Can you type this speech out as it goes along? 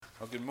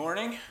Well, good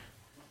morning.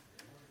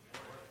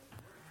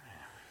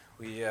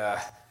 We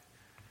have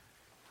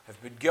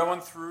been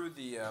going through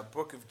the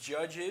book of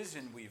Judges,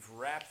 and we've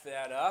wrapped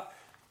that up.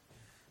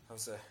 That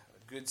was a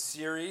good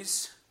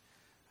series.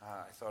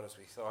 I thought as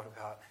we thought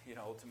about,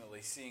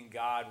 ultimately seeing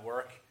God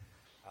work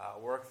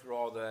through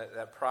all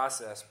that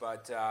process.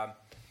 But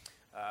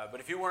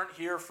if you weren't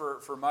here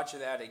for much of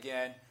that,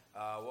 again,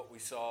 what we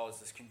saw is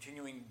this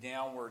continuing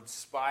downward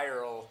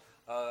spiral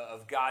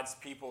of God's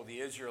people,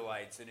 the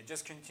Israelites, and it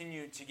just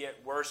continued to get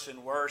worse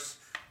and worse,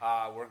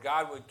 where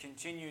God would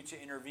continue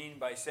to intervene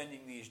by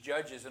sending these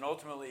judges, and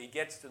ultimately it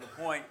gets to the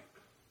point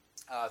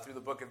through the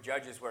book of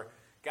Judges where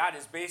God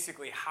is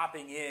basically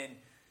hopping in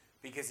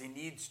because he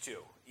needs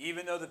to.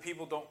 Even though the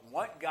people don't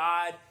want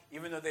God,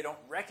 even though they don't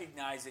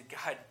recognize that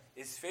God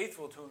is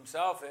faithful to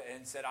himself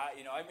and said,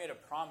 I made a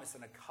promise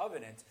and a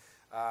covenant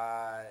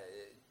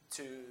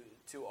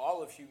to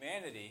all of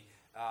humanity,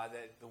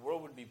 that the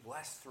world would be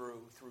blessed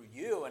through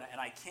you, and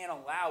I can't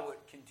allow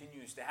what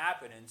continues to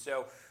happen. And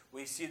so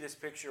we see this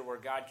picture where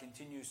God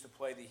continues to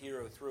play the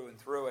hero through and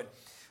through, and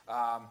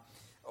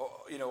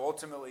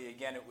ultimately,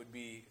 again, it would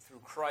be through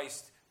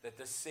Christ that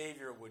the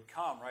Savior would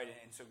come, right?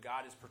 And so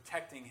God is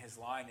protecting his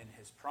line and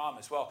his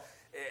promise. Well,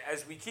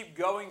 as we keep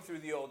going through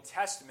the Old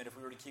Testament, if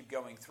we were to keep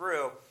going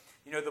through,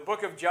 the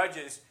book of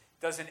Judges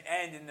doesn't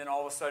end and then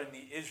all of a sudden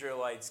the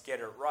Israelites get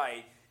it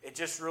right. It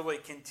just really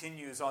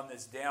continues on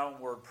this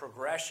downward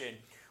progression,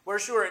 where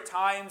sure, at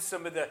times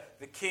some of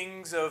the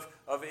kings of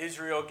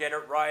Israel get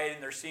it right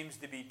and there seems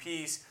to be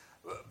peace,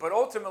 but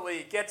ultimately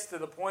it gets to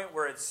the point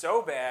where it's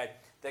so bad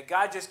that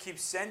God just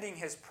keeps sending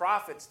his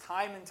prophets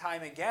time and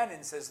time again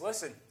and says,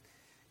 listen,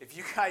 if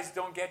you guys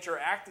don't get your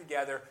act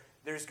together,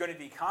 there's going to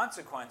be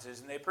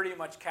consequences. And they pretty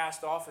much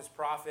cast off his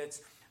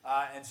prophets,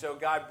 and so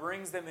God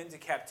brings them into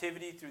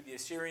captivity through the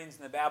Assyrians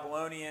and the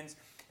Babylonians.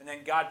 And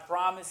then God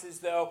promises,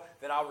 though,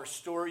 that I'll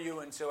restore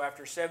you. And so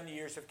after 70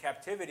 years of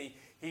captivity,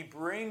 he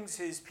brings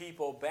his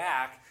people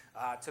back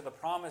to the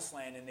promised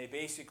land. And they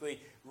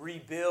basically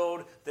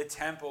rebuild the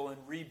temple and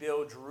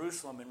rebuild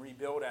Jerusalem and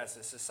rebuild as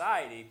a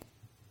society.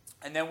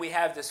 And then we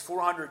have this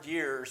 400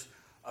 years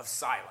of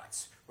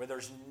silence where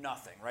there's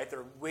nothing, right?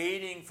 They're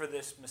waiting for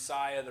this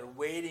Messiah. They're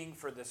waiting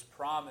for this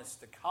promise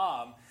to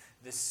come,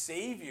 the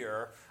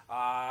Savior.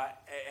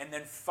 And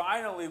then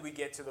finally we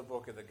get to the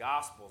book of the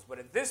Gospels. But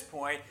at this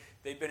point,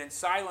 they've been in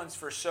silence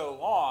for so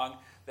long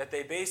that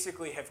they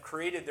basically have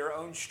created their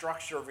own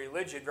structure of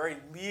religion, very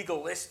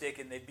legalistic,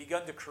 and they've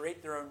begun to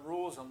create their own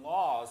rules and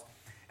laws.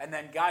 And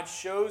then God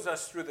shows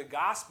us through the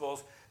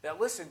Gospels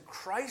that, listen,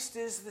 Christ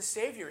is the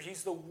Savior.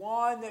 He's the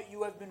one that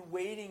you have been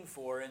waiting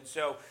for. And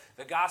so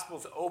the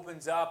Gospels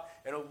opens up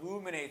and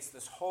illuminates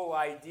this whole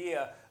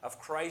idea of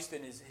Christ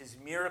and his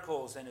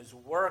miracles and his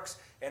works,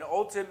 and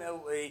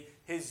ultimately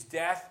his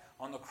death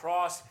on the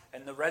cross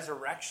and the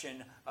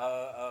resurrection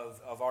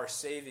of our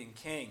saving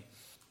King.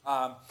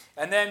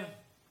 And then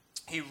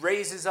he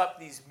raises up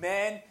these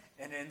men,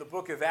 and in the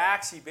book of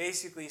Acts, he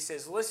basically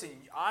says, listen,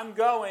 I'm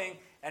going,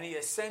 and he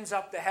ascends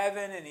up to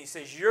heaven, and he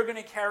says, you're going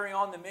to carry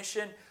on the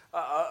mission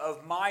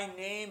of my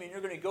name, and you're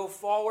going to go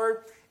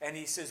forward. And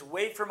he says,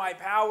 wait for my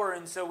power.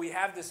 And so we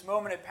have this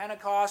moment at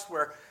Pentecost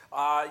where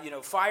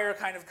fire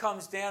kind of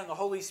comes down, and the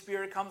Holy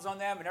Spirit comes on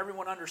them, and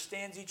everyone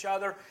understands each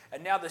other.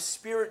 And now the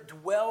Spirit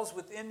dwells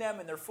within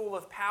them, and they're full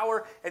of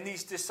power. And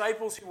these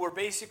disciples who were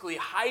basically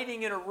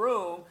hiding in a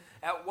room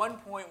at one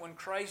point when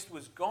Christ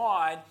was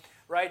gone,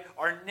 right,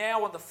 are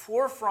now on the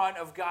forefront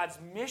of God's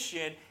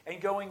mission and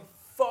going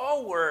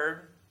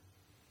forward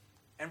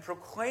and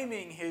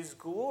proclaiming his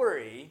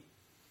glory.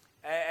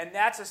 And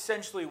that's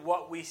essentially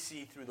what we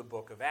see through the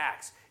book of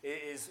Acts,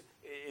 is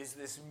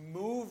this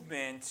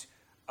movement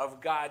of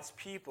God's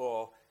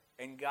people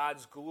and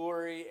God's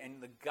glory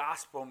and the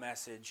gospel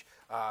message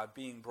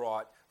being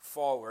brought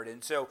forward.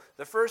 And so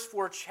the first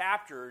 4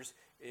 chapters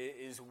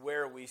is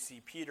where we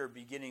see Peter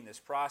beginning this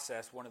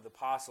process, one of the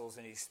apostles,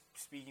 and he's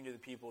speaking to the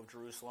people of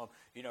Jerusalem.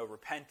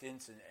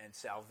 Repentance and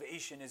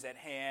salvation is at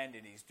hand,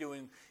 and he's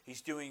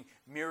doing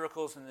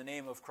miracles in the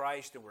name of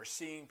Christ, and we're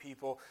seeing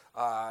people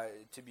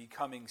to be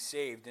coming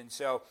saved. And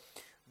so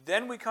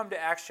then we come to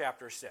Acts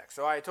chapter 6.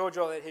 So I told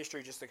you all that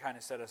history just to kind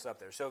of set us up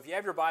there. So if you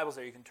have your Bibles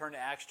there, you can turn to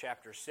Acts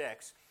chapter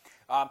 6.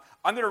 I'm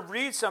going to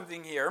read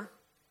something here,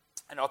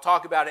 and I'll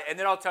talk about it, and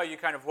then I'll tell you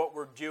kind of what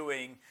we're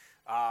doing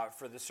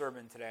for the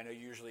sermon today. I know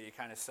usually you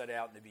kind of set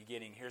out in the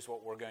beginning, here's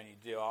what we're going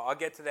to do. I'll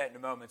get to that in a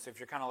moment, so if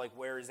you're kind of like,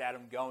 where is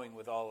Adam going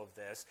with all of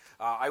this?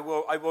 I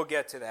will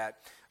get to that.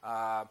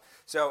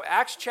 So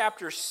Acts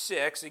chapter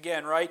 6,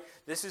 again, right,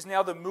 this is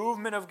now the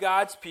movement of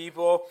God's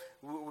people.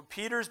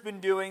 Peter's been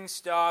doing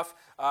stuff,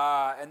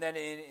 and then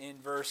in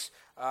verse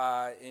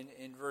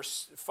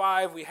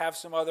 5, we have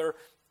some other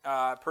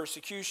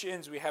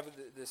persecutions, we have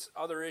this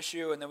other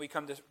issue, and then we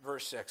come to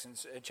verse 6,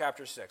 in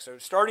chapter 6. So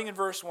starting in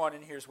verse 1,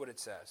 and here's what it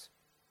says.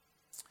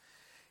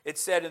 It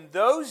said, in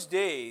those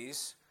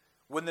days,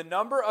 when the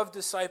number of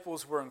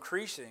disciples were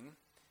increasing,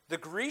 the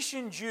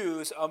Grecian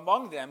Jews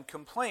among them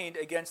complained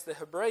against the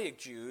Hebraic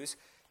Jews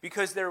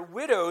because their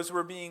widows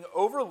were being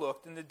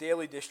overlooked in the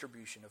daily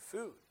distribution of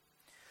food.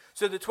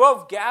 So the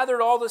 12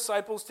 gathered all the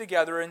disciples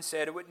together and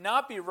said, "It would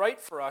not be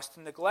right for us to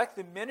neglect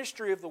the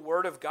ministry of the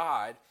word of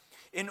God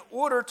in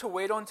order to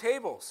wait on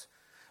tables.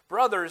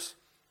 Brothers,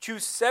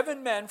 choose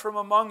 7 men from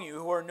among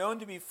you who are known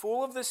to be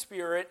full of the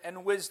Spirit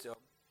and wisdom.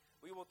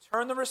 We will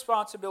turn the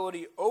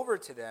responsibility over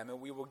to them,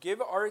 and we will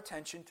give our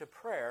attention to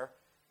prayer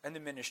and the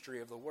ministry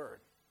of the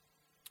word."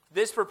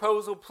 This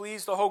proposal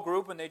pleased the whole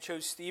group, and they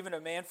chose Stephen, a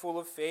man full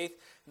of faith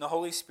and the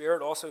Holy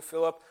Spirit, also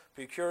Philip,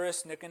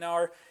 Prochorus,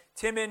 Nicanor,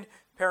 Timon,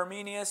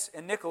 Parmenius,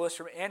 and Nicholas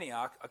from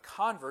Antioch, a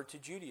convert to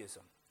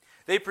Judaism.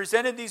 They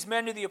presented these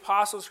men to the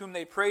apostles, whom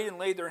they prayed and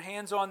laid their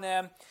hands on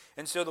them.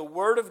 And so the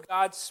word of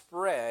God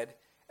spread,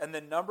 and the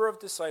number of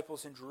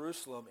disciples in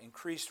Jerusalem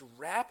increased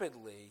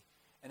rapidly,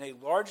 and a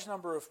large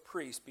number of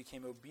priests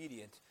became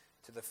obedient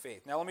to the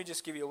faith. Now let me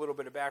just give you a little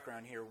bit of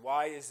background here.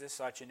 Why is this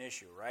such an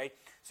issue, right?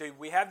 So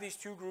we have these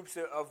two groups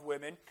of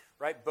women,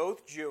 right?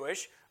 Both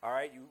Jewish, all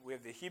right? We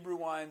have the Hebrew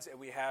ones and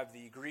we have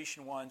the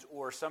Grecian ones,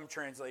 or some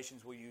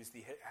translations will use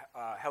the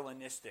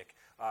Hellenistic,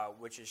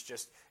 which is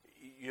just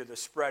the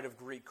spread of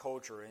Greek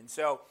culture. And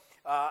so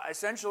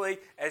essentially,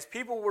 as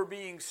people were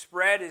being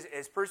spread,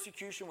 as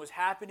persecution was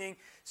happening,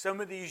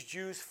 some of these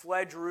Jews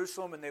fled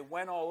Jerusalem and they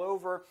went all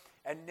over.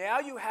 And now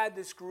you had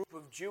this group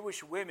of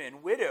Jewish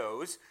women,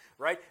 widows,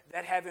 right,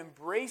 that have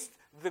embraced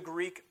the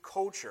Greek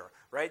culture,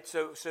 right?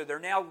 So they're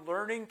now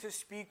learning to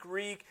speak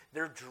Greek,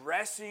 they're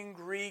dressing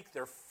Greek,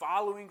 they're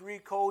following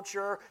Greek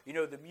culture,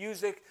 the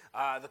music,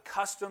 the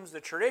customs,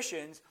 the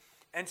traditions.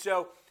 And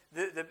so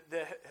the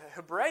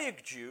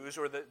Hebraic Jews,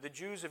 or the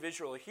Jews of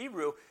Israel,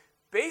 Hebrew,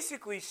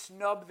 basically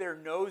snubbed their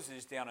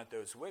noses down at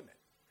those women.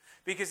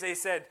 Because they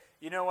said,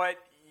 you know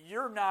what,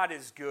 you're not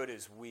as good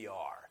as we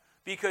are.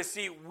 Because,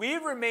 see, we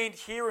remained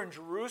here in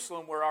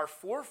Jerusalem where our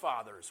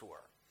forefathers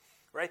were,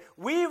 right?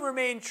 We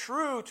remain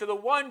true to the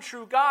one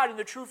true God and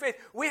the true faith.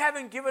 We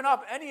haven't given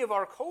up any of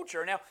our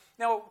culture.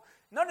 Now,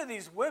 none of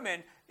these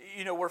women,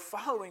 were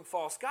following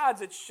false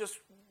gods. It's just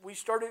we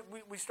started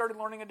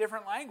learning a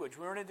different language.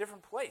 We were in a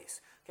different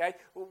place, okay?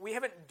 We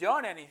haven't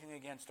done anything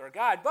against our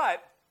God,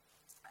 but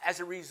as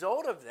a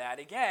result of that,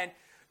 again,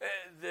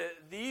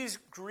 these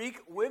Greek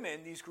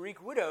women, these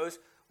Greek widows,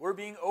 were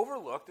being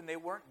overlooked, and they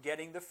weren't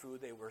getting the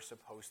food they were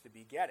supposed to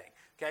be getting.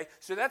 Okay,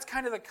 so that's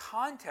kind of the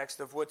context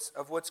of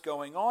what's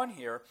going on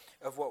here,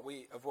 of what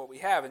we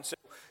have. And so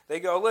they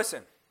go,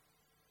 listen,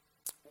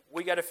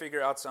 we got to figure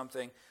out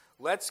something.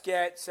 Let's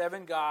get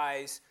 7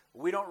 guys.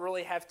 We don't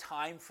really have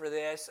time for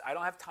this. I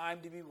don't have time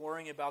to be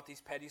worrying about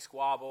these petty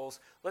squabbles.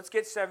 Let's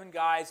get 7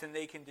 guys, and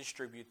they can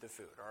distribute the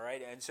food. All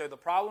right, and so the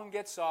problem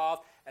gets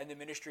solved, and the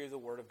ministry of the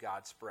Word of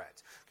God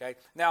spreads. Okay,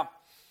 now.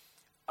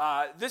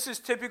 This is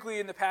typically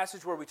in the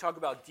passage where we talk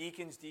about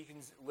deacons.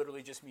 Deacons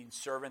literally just mean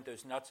servant,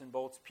 those nuts and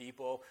bolts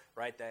people,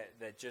 right?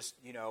 That just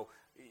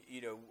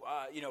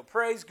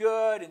praise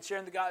good and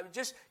sharing the God.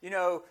 Just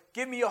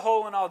give me a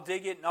hole and I'll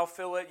dig it and I'll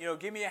fill it.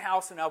 Give me a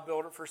house and I'll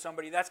build it for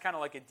somebody. That's kind of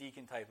like a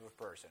deacon type of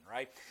person,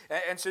 right?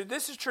 And so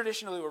this is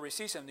traditionally where we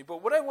see something.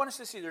 But what I want us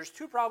to see, there's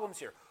 2 problems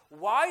here.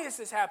 Why is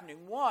this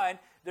happening? One,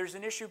 there's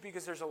an issue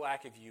because there's a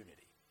lack of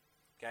unity.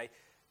 Okay.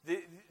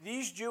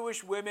 These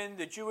Jewish women,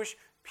 the Jewish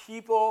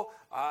people,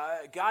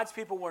 God's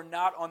people were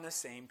not on the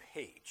same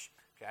page.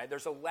 Okay?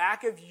 There's a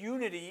lack of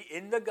unity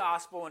in the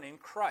gospel and in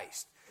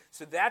Christ.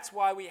 So that's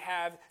why we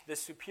have the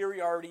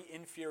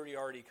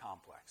superiority-inferiority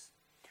complex.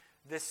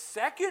 The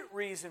second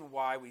reason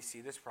why we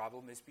see this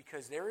problem is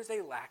because there is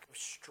a lack of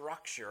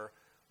structure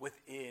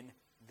within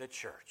the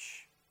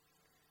church.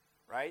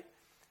 Right?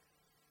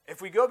 If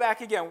we go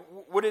back again,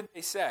 what did they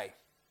say?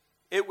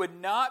 It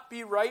would not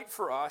be right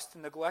for us to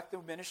neglect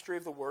the ministry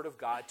of the Word of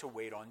God to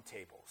wait on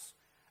tables.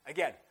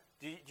 Again,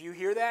 do you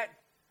hear that?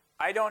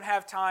 I don't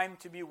have time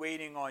to be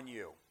waiting on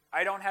you.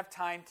 I don't have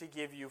time to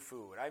give you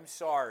food. I'm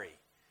sorry.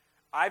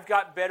 I've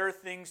got better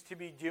things to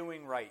be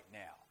doing right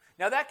now.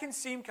 Now that can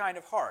seem kind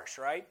of harsh,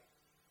 right?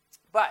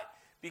 But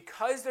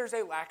because there's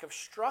a lack of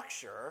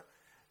structure,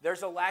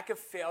 there's a lack of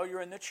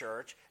failure in the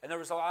church, and there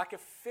was a lack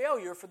of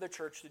failure for the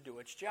church to do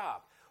its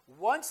job.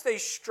 Once they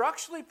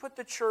structurally put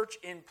the church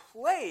in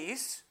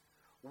place,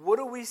 what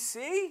do we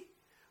see?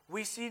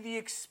 We see the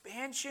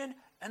expansion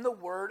and the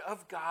Word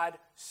of God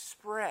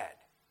spread.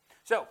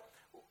 So,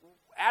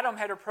 Adam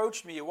had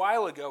approached me a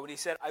while ago and he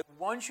said, I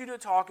want you to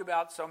talk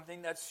about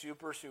something that's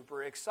super,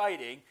 super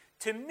exciting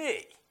to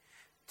me.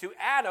 To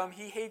Adam,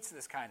 he hates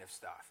this kind of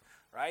stuff,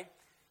 right?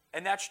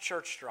 And that's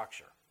church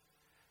structure.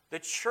 The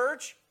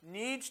church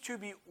needs to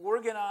be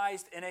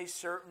organized in a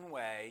certain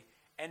way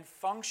and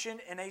function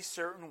in a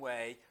certain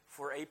way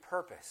for a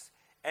purpose.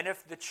 And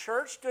if the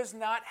church does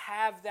not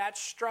have that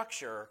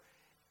structure,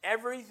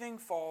 everything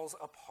falls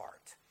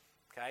apart.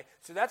 Okay?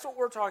 So that's what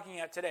we're talking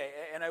about today.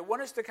 And I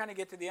want us to kind of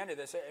get to the end of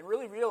this and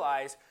really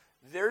realize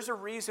there's a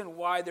reason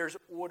why there's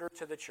order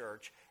to the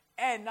church.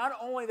 And not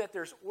only that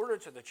there's order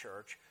to the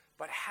church,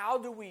 but how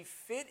do we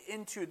fit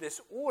into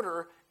this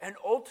order and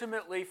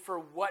ultimately for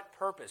what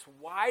purpose?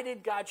 Why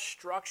did God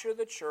structure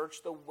the church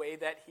the way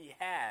that he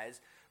has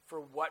for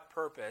what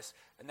purpose?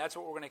 And that's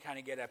what we're going to kind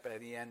of get at by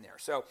the end there.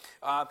 So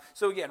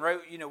again, right,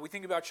 we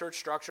think about church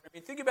structure. I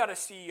mean, think about a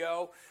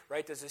CEO,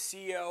 right? Does a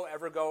CEO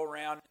ever go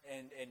around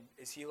and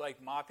is he like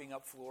mopping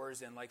up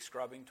floors and like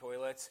scrubbing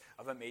toilets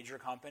of a major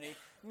company?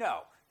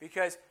 No,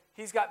 because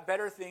he's got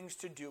better things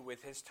to do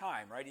with his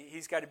time, right?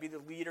 He's got to be the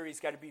leader.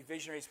 He's got to be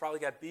visionary. He's probably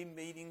got big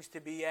meetings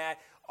to be at.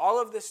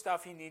 All of this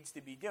stuff he needs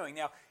to be doing.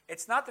 Now,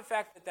 it's not the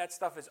fact that that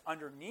stuff is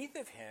underneath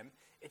of him.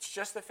 It's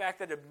just the fact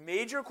that a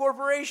major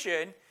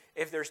corporation,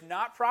 if there's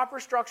not proper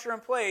structure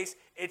in place,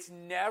 it's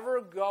never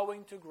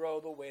going to grow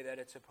the way that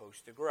it's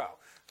supposed to grow,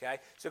 okay?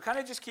 So kind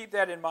of just keep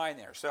that in mind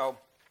there. So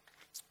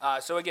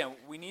again,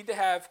 we need to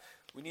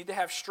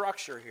have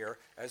structure here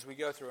as we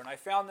go through. And I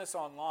found this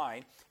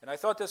online, and I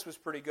thought this was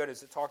pretty good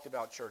as it talked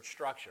about church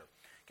structure.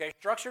 Okay,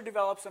 structure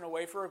develops in a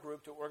way for a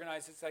group to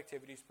organize its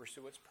activities,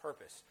 pursue its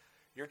purpose.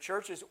 Your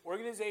church's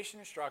organization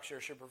and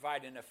structure should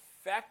provide an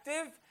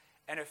effective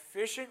and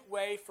efficient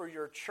way for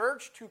your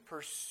church to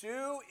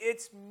pursue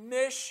its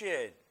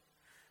mission.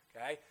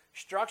 Okay,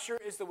 structure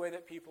is the way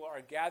that people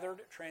are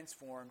gathered,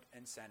 transformed,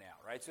 and sent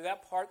out. Right, so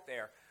that part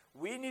there,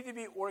 we need to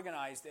be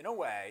organized in a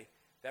way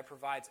that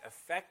provides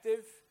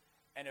effective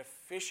and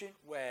efficient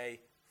way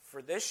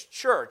for this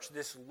church,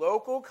 this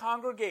local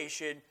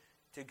congregation,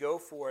 to go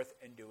forth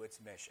and do its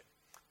mission.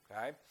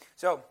 Okay?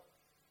 So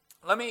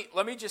let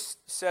me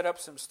just set up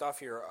some stuff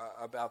here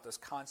about this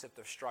concept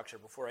of structure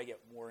before I get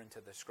more into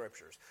the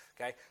scriptures.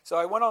 Okay? So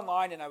I went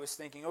online and I was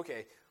thinking,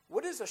 okay,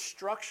 what does a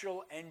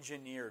structural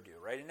engineer do?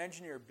 Right? An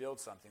engineer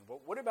builds something, but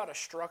what about a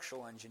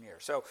structural engineer?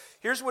 So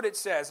here's what it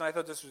says, and I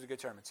thought this was a good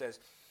term. It says,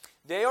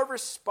 they are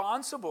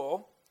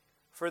responsible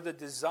for the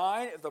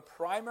design of the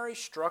primary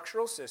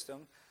structural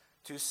system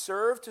to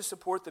serve to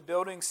support the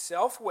building's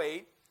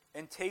self-weight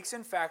and takes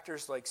in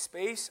factors like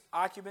space,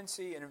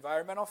 occupancy, and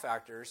environmental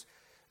factors.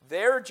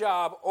 Their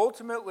job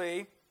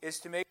ultimately is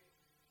to make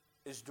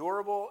it is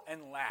durable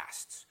and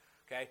lasts.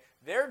 Okay?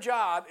 Their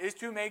job is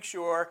to make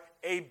sure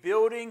a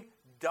building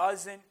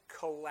doesn't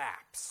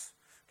collapse.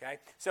 Okay?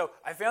 So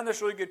I found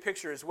this really good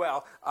picture as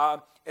well.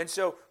 And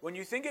so when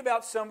you think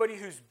about somebody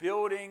who's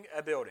building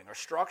a building, a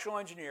structural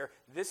engineer,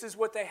 this is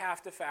what they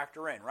have to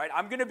factor in, right?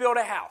 I'm going to build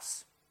a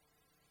house.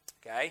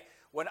 Okay?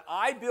 When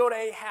I build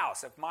a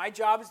house, if my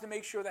job is to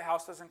make sure the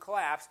house doesn't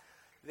collapse,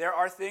 there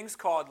are things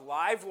called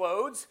live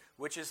loads,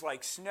 which is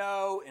like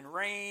snow and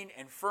rain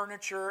and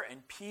furniture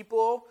and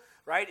people,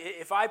 right?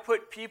 If I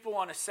put people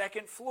on a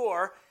second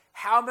floor,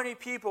 how many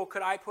people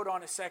could I put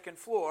on a second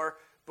floor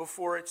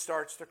before it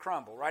starts to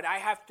crumble, right? I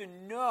have to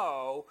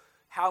know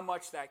how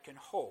much that can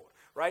hold,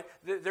 right?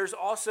 There's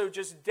also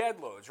just dead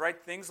loads,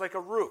 right? Things like a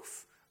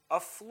roof, a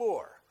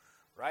floor,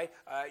 right?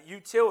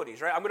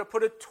 Utilities, right? I'm going to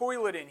put a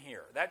toilet in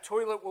here. That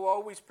toilet will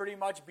always pretty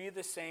much be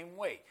the same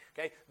weight,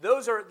 okay?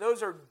 Those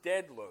are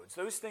dead loads.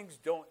 Those things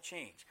don't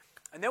change.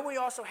 And then we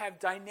also have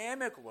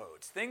dynamic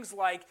loads, things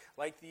like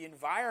the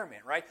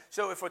environment, right?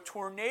 So if a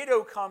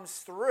tornado comes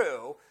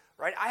through,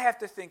 right, I have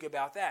to think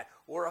about that,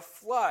 or a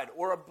flood,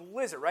 or a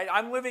blizzard, right?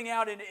 I'm living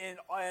out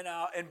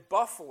in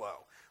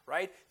Buffalo,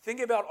 right?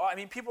 Think about, I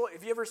mean, people,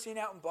 have you ever seen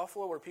out in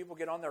Buffalo where people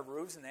get on their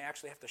roofs and they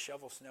actually have to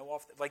shovel snow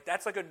off? Like,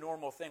 that's like a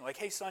normal thing. Like,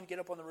 hey, son, get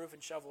up on the roof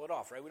and shovel it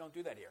off, right? We don't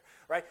do that here,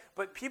 right?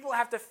 But people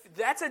have to,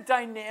 that's a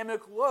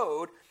dynamic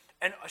load,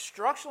 and a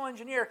structural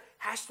engineer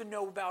has to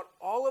know about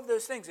all of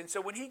those things. And so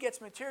when he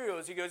gets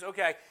materials, he goes,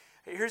 okay,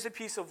 here's a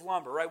piece of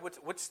lumber, right?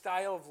 What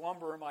style of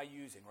lumber am I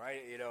using, right?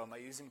 Am I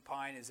using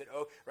pine? Is it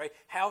oak, right?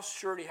 How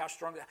sturdy, how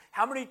strong?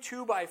 How many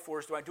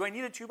 2x4s do I? Do I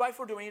need a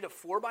 2x4? Do I need a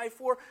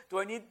 4x4? Do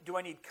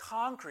I need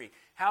concrete?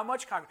 How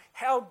much concrete?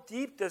 How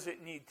deep does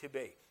it need to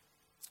be?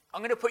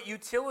 I'm going to put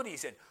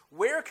utilities in.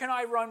 Where can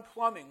I run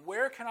plumbing?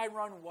 Where can I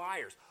run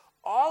wires?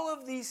 All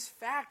of these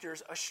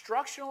factors a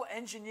structural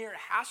engineer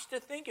has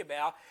to think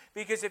about,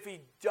 because if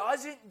he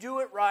doesn't do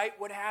it right,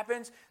 what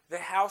happens? The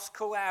house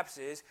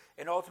collapses,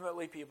 and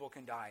ultimately people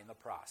can die in the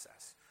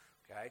process.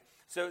 Okay?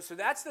 So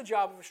that's the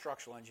job of a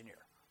structural engineer.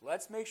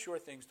 Let's make sure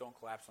things don't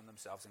collapse on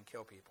themselves and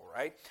kill people,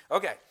 right?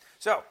 Okay,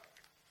 so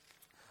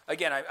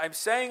again, I'm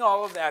saying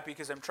all of that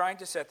because I'm trying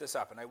to set this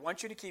up, and I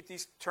want you to keep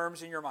these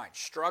terms in your mind.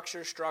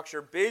 Structure,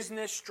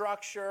 business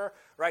structure,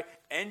 right?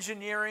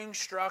 Engineering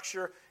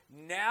structure.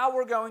 Now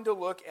we're going to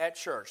look at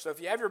church. So if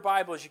you have your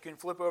Bibles, you can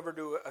flip over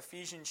to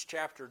Ephesians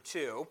chapter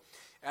 2,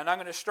 and I'm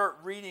going to start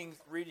reading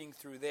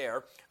through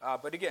there.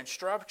 But again,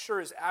 structure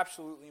is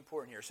absolutely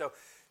important here. So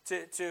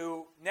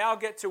to now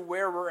get to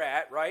where we're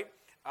at, right?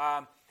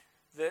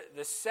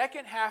 The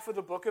second half of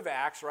the book of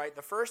Acts, right?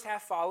 The first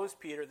half follows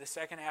Peter. The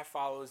second half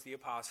follows the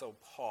apostle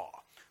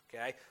Paul.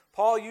 Okay?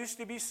 Paul used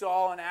to be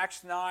Saul. In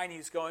Acts 9,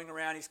 he's going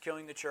around, he's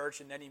killing the church,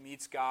 and then he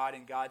meets God,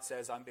 and God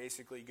says, I'm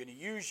basically going to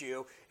use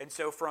you. And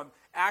so from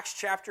Acts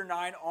chapter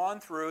 9 on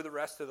through the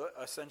rest of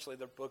essentially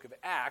the book of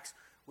Acts,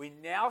 we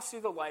now see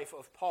the life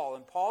of Paul.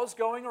 And Paul's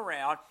going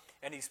around,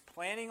 and he's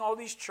planting all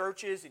these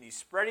churches, and he's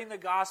spreading the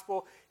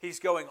gospel. He's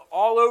going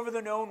all over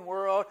the known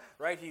world,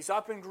 right? He's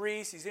up in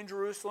Greece, he's in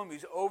Jerusalem,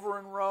 he's over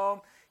in Rome,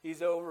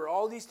 he's over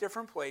all these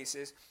different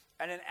places.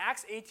 And in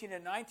Acts 18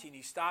 and 19,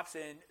 he stops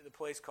in the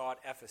place called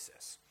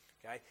Ephesus.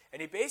 Okay?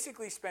 And he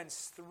basically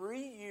spends 3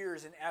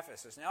 years in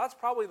Ephesus. Now, that's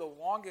probably the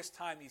longest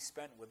time he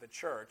spent with a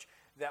church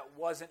that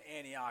wasn't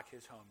Antioch,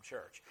 his home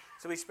church.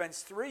 So he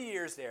spends 3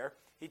 years there.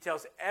 He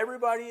tells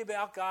everybody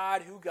about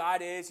God, who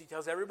God is. He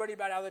tells everybody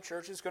about how the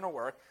church is going to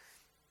work.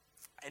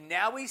 And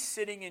now he's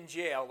sitting in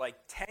jail like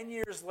 10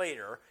 years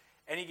later,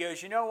 and he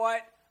goes, you know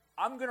what?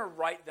 I'm going to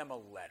write them a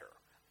letter.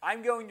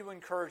 I'm going to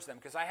encourage them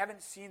because I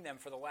haven't seen them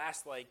for the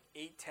last 8-10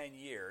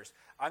 years.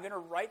 I'm going to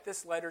write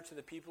this letter to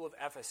the people of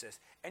Ephesus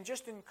and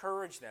just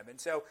encourage them. And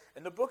so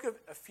in the book of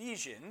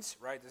Ephesians,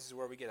 right, this is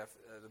where we get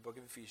the book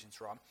of Ephesians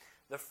from,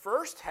 the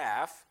first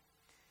half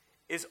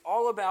is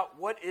all about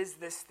what is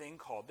this thing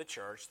called the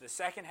church. The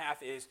second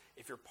half is,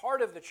 if you're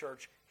part of the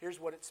church, here's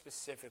what it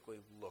specifically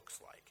looks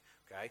like.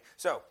 Okay,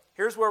 so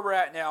here's where we're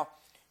at now.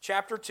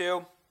 Chapter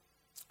 2,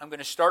 I'm going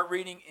to start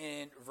reading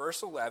in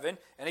verse 11.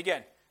 And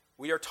again,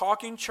 we are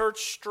talking church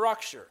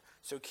structure,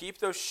 so keep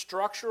those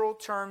structural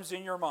terms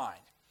in your mind.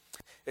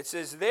 It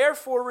says,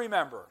 therefore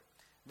remember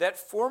that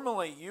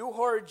formerly you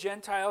who are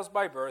Gentiles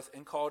by birth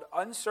and called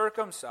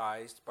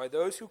uncircumcised by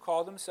those who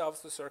call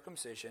themselves the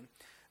circumcision,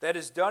 that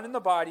is done in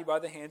the body by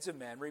the hands of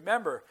men,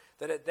 remember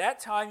that at that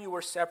time you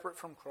were separate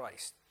from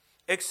Christ,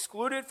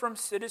 excluded from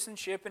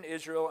citizenship in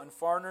Israel and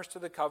foreigners to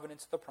the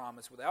covenants of the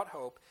promise, without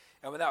hope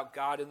and without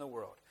God in the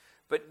world.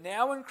 But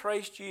now in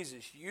Christ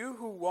Jesus, you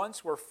who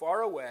once were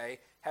far away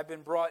have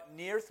been brought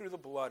near through the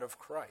blood of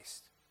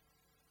Christ.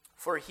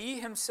 For he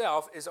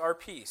himself is our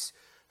peace,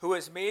 who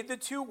has made the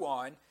two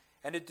one,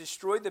 and had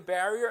destroyed the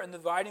barrier and the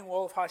dividing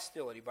wall of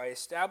hostility by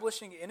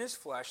establishing in his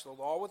flesh the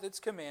law with its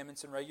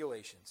commandments and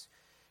regulations.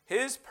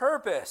 His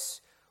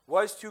purpose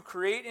was to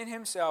create in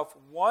himself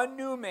one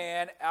new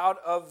man out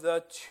of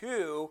the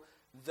two,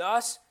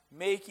 thus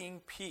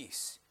making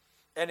peace.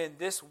 And in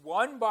this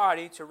one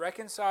body to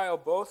reconcile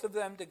both of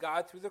them to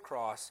God through the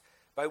cross,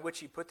 by which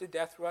he put to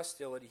death through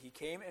hostility. He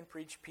came and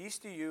preached peace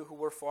to you who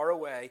were far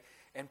away,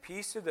 and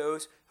peace to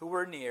those who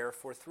were near,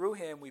 for through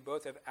him we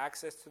both have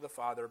access to the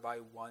Father by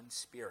one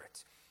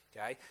Spirit.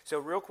 Okay, so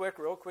real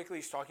quickly,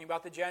 he's talking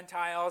about the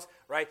Gentiles,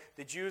 right?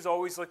 The Jews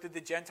always looked at the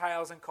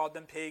Gentiles and called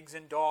them pigs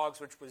and dogs,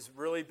 which was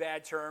really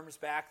bad terms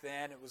back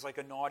then. It was like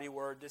a naughty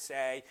word to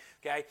say,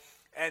 okay?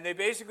 And they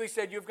basically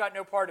said, you've got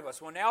no part of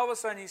us. Well, now all of a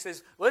sudden he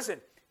says, listen,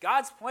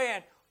 God's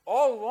plan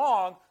all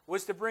along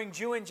was to bring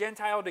Jew and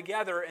Gentile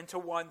together into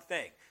one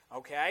thing,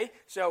 okay?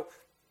 So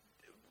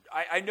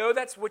I know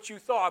that's what you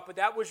thought, but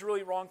that was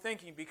really wrong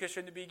thinking, because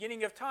from the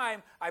beginning of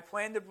time, I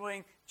planned to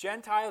bring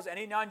Gentiles,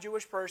 any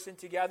non-Jewish person,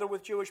 together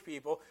with Jewish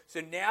people.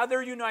 So now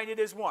they're united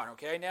as one,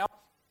 okay? Now,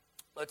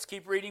 let's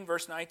keep reading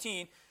verse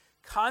 19.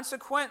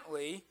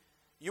 Consequently,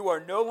 you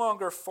are no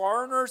longer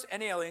foreigners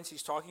and aliens,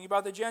 he's talking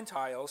about the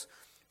Gentiles,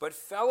 but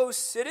fellow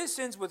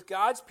citizens with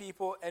God's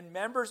people and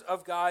members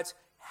of God's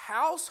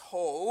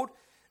household,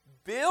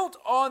 built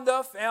on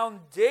the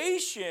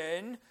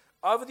foundation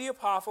of the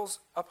apostles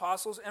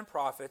and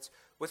prophets,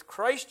 with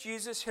Christ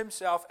Jesus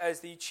himself as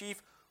the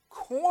chief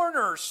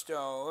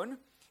cornerstone.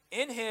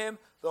 In him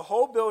the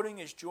whole building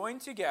is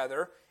joined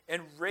together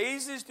and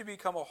raises to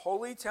become a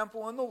holy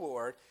temple in the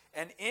Lord,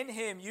 and in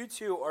him you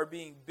two are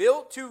being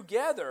built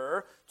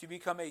together to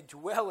become a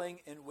dwelling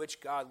in which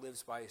God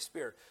lives by his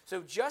Spirit.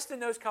 So just in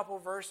those couple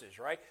of verses,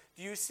 right,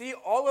 do you see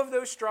all of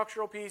those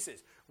structural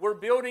pieces? We're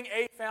building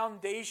a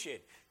foundation.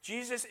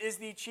 Jesus is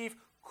the chief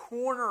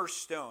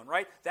cornerstone,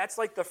 right? That's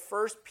like the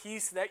first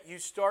piece that you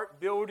start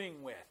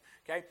building with,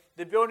 okay?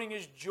 The building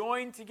is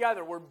joined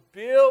together. We're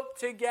built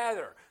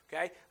together,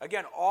 okay?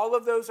 Again, all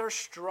of those are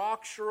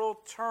structural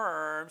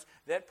terms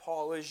that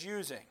Paul is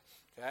using,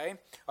 okay?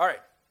 All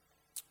right,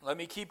 let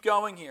me keep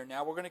going here.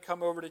 Now we're going to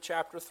come over to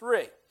chapter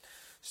 3.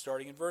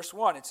 Starting in verse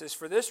 1, it says,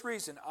 for this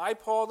reason, I,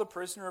 Paul, the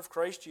prisoner of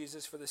Christ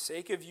Jesus, for the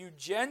sake of you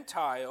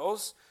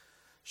Gentiles,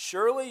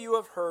 surely you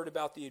have heard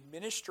about the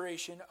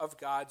administration of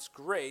God's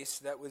grace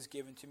that was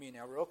given to me.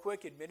 Now, real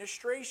quick,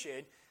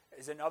 administration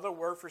is another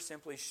word for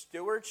simply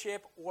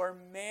stewardship or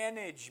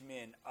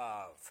management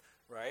of,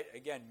 right?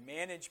 Again,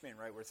 management,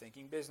 right? We're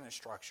thinking business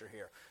structure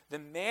here. The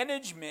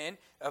management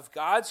of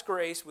God's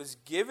grace was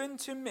given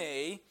to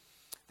me,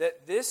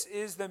 that this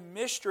is the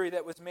mystery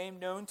that was made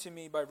known to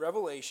me by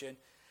revelation,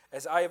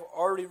 as I have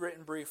already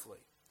written briefly.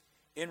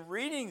 In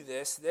reading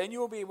this, then you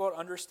will be able to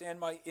understand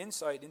my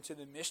insight into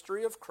the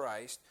mystery of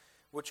Christ,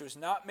 which was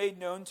not made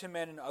known to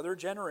men in other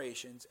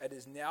generations, and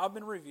has now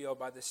been revealed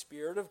by the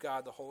Spirit of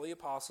God, the holy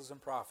apostles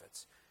and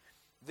prophets.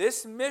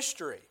 This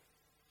mystery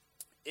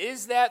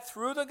is that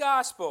through the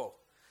gospel,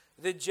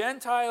 the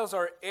Gentiles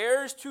are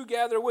heirs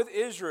together with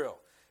Israel,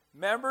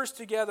 members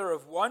together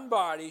of one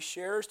body,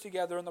 sharers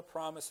together in the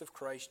promise of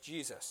Christ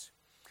Jesus.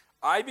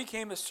 I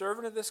became a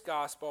servant of this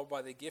gospel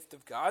by the gift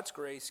of God's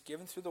grace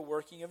given through the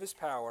working of his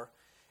power,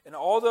 and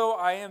although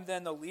I am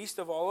then the least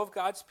of all of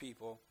God's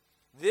people,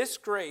 this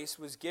grace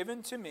was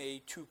given to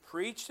me to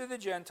preach to the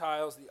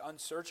Gentiles the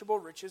unsearchable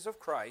riches of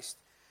Christ,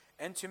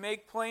 and to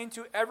make plain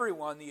to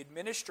everyone the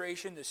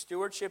administration, the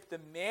stewardship, the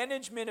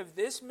management of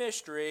this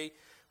mystery,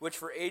 which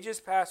for ages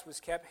past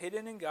was kept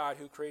hidden in God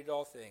who created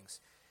all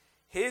things.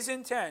 his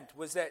intent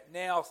was that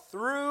now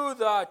through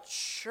the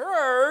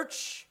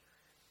church,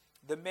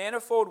 the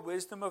manifold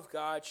wisdom of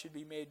God should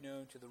be made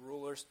known to the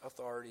rulers,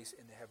 authorities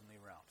in the heavenly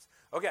realms.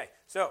 Okay,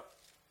 so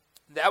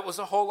that was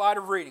a whole lot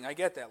of reading. I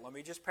get that. Let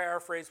me just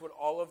paraphrase what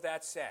all of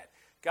that said.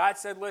 God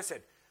said, listen,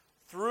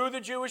 through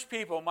the Jewish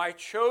people, my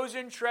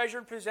chosen,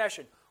 treasured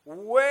possession,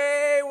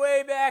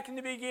 way back in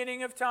the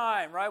beginning of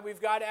time, right?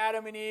 We've got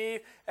Adam and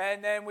Eve,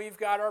 and then we've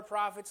got our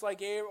prophets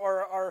like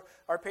our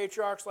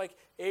patriarchs like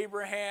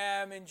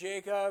Abraham and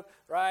Jacob,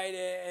 right?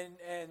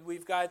 And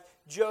we've got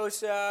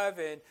Joseph,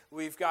 and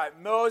we've got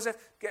Moses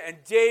and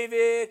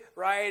David,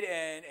 right?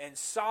 And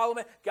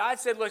Solomon. God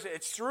said, listen,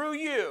 it's through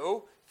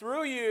you,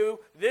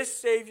 this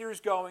Savior is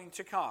going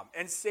to come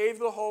and save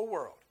the whole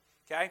world,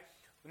 okay?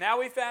 Now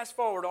we fast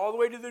forward all the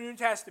way to the New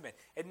Testament,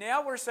 and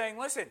now we're saying,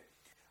 listen,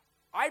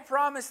 I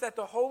promised that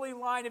the holy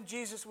line of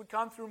Jesus would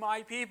come through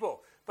my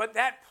people. But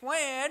that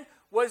plan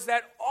was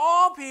that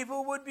all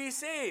people would be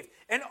saved.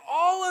 And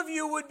all of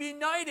you would be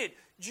united.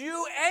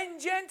 Jew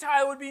and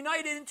Gentile would be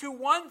united into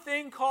one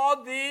thing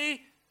called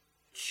the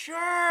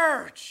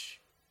church.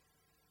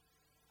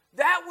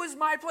 That was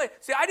my plan.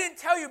 See, I didn't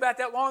tell you about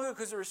that long ago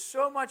because there was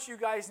so much you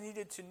guys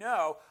needed to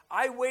know.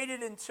 I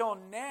waited until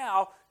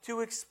now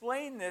to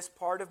explain this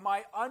part of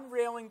my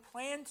unveiling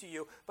plan to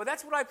you. But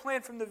that's what I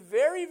planned from the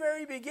very,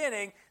 very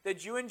beginning, that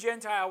Jew and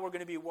Gentile were going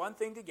to be one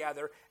thing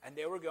together, and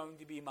they were going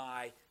to be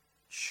my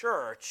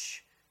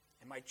church.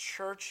 And my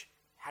church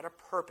had a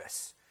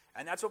purpose.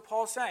 And that's what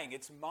Paul's saying.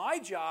 It's my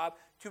job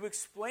to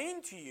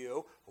explain to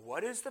you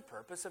what is the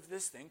purpose of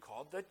this thing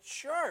called the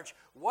church.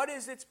 What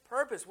is its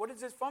purpose? What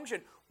is its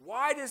function?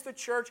 Why is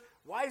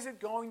it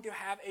going to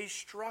have a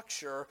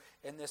structure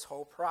in this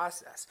whole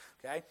process?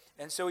 Okay?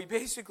 And so he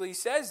basically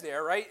says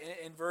there, right,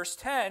 in verse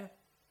 10,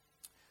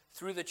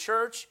 through the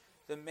church,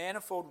 the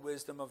manifold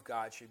wisdom of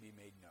God should be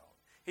made known.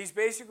 He's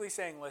basically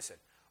saying, listen,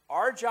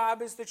 our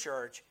job as the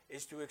church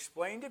is to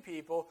explain to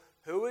people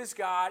who is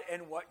God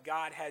and what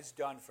God has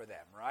done for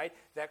them, right?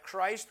 That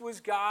Christ was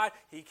God,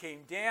 he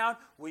came down,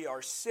 we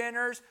are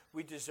sinners,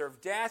 we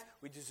deserve death,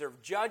 we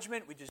deserve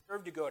judgment, we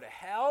deserve to go to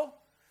hell.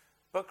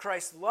 But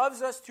Christ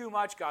loves us too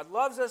much, God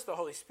loves us, the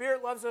Holy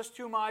Spirit loves us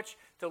too much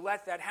to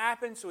let that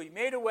happen. So he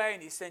made a way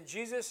and he sent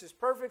Jesus, his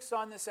perfect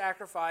son, the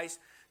sacrifice,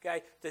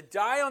 okay, to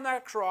die on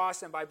that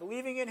cross. And by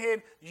believing in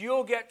him,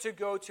 you'll get to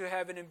go to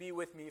heaven and be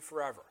with me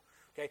forever.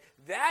 Okay,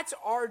 that's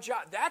our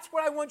job. That's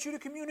what I want you to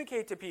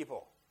communicate to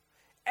people.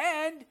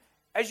 And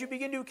as you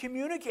begin to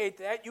communicate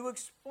that, you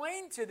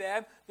explain to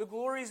them the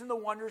glories and the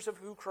wonders of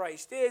who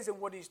Christ is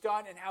and what he's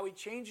done and how he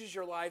changes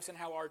your lives and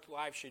how our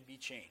lives should be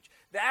changed.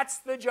 That's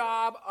the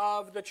job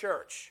of the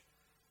church.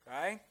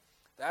 Okay?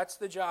 That's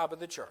the job of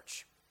the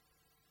church.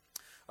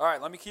 All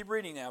right, let me keep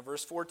reading now.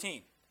 Verse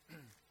 14.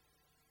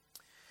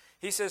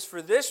 He says,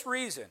 "For this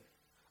reason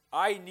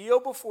I kneel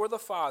before the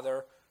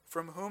Father,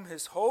 from whom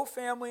his whole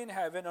family in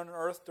heaven and on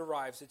earth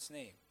derives its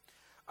name.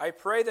 I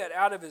pray that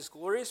out of his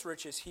glorious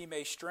riches he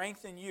may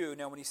strengthen you."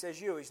 Now when he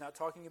says you, he's not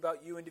talking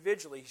about you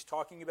individually. He's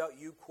talking about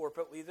you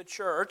corporately, the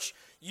church.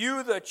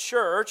 You, the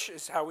church,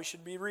 is how we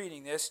should be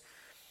reading this.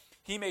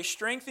 "He may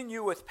strengthen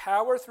you with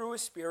power through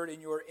his Spirit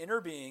in your inner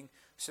being,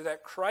 so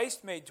that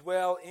Christ may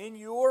dwell in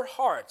your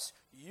hearts,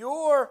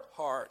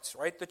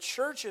 right? The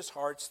church's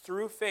hearts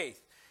through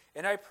faith.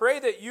 And I pray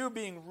that you,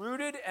 being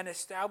rooted and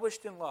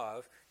established in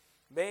love,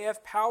 may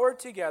have power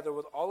together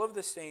with all of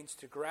the saints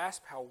to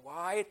grasp how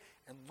wide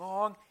and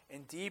long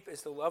and deep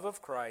is the love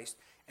of Christ,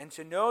 and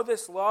to know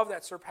this love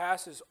that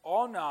surpasses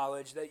all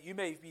knowledge, that you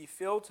may be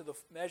filled to the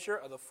measure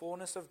of the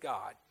fullness of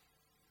God.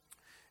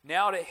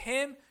 Now to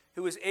him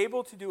who is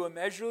able to do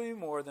immeasurably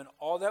more than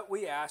all that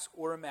we ask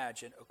or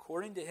imagine,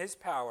 according to his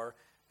power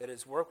that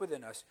is worked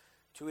within us,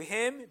 to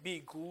him be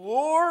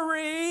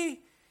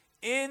glory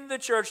in the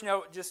church."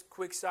 Now, just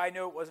quick side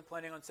note, wasn't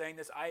planning on saying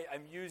this.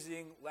 I'm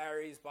using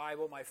Larry's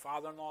Bible. My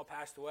father-in-law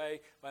passed away.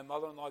 My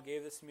mother-in-law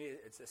gave this to me.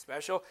 It's a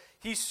special.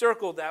 He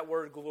circled that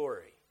word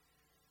glory.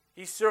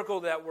 There's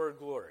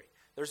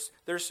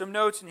some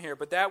notes in here,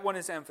 but that one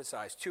is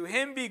emphasized. To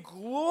him be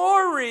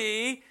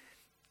glory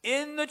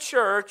in the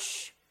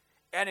church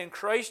and in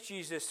Christ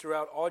Jesus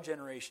throughout all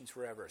generations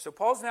forever. So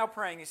Paul's now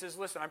praying. He says,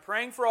 listen, I'm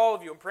praying for all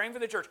of you. I'm praying for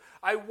the church.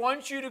 I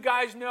want you to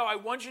guys know. I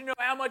want you to know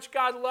how much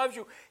God loves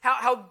you,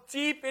 how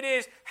deep it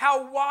is,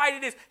 how wide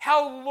it is,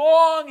 how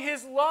long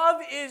his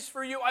love is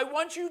for you. I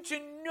want you to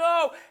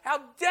know how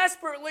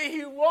desperately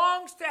he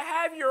longs to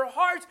have your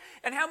hearts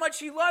and how much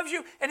he loves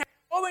you, and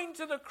how going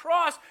to the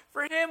cross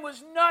for him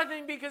was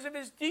nothing because of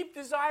his deep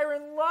desire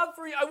and love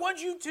for you. I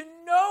want you to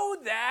know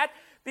that,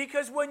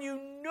 because when you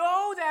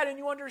know that and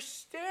you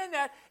understand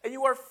that and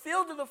you are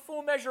filled to the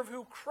full measure of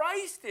who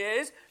Christ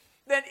is,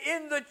 then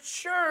in the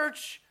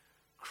church,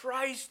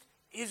 Christ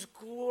is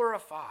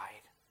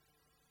glorified.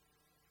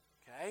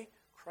 Okay?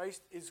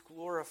 Christ is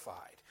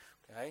glorified.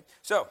 Okay?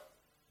 So,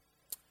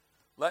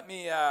 let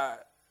me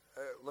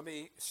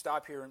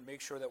stop here and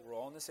make sure that we're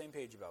all on the same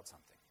page about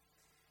something.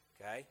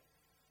 Okay?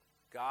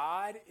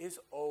 God is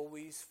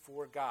always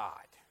for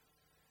God.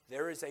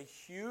 There is a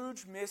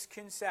huge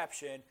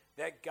misconception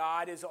that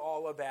God is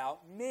all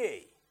about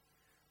me.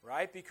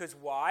 Right? Because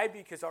why?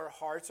 Because our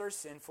hearts are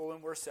sinful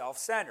and we're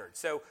self-centered.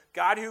 So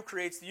God who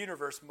creates the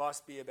universe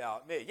must be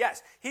about me.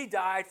 Yes, he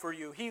died for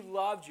you. He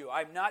loved you.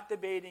 I'm not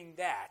debating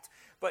that.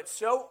 But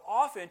so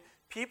often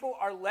people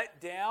are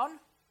let down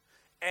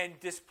and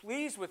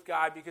displeased with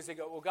God because they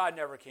go, well, God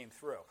never came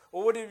through.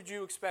 Well, what did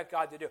you expect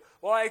God to do?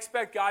 Well, I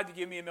expect God to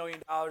give me $1 million,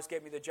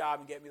 get me the job,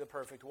 and get me the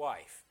perfect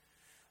wife.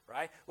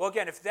 Right? Well,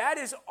 again, if that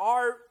is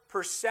our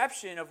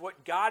perception of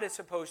what God is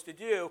supposed to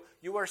do,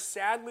 you are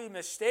sadly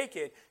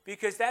mistaken,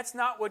 because that's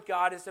not what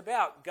God is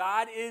about.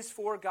 God is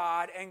for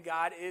God, and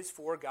God is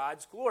for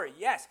God's glory.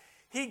 Yes,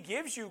 he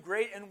gives you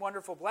great and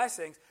wonderful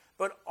blessings,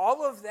 but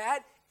all of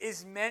that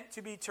is meant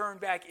to be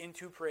turned back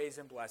into praise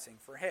and blessing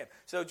for him.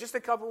 So just a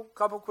couple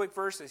quick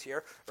verses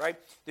here, right?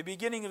 The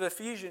beginning of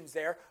Ephesians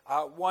there,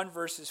 1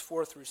 verses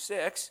 4 through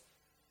 6,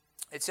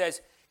 it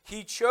says,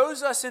 he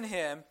chose us in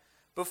him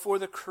before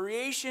the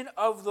creation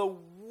of the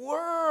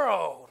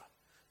world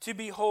to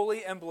be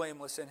holy and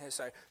blameless in his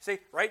sight. See,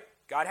 right?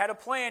 God had a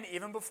plan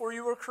even before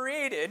you were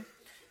created.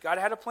 God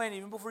had a plan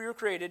even before you were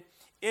created.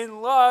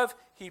 In love,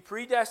 he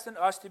predestined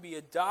us to be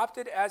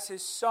adopted as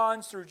his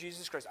sons through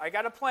Jesus Christ. I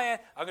got a plan.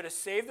 I'm going to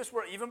save this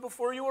world. Even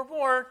before you were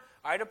born,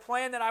 I had a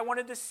plan that I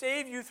wanted to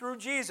save you through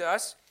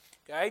Jesus.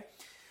 Okay?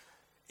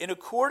 In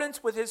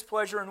accordance with his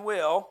pleasure and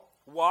will.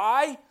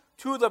 Why?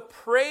 To the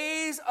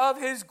praise of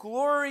his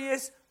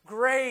glorious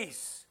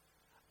grace.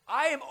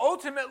 I am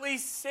ultimately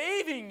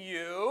saving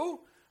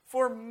you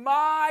for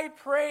my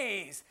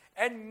praise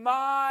and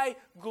my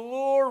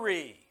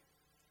glory.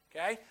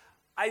 Okay?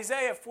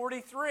 Isaiah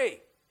 43.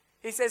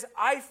 He says,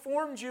 I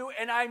formed you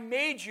and I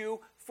made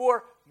you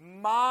for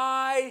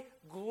my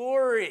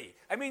glory.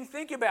 I mean,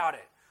 think about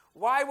it.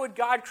 Why would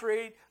God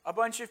create a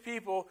bunch of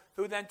people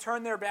who then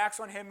turn their backs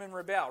on him and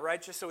rebel, right?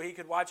 Just so he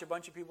could watch a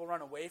bunch of people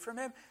run away from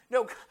him?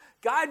 No,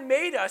 God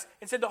made us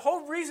and said, the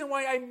whole reason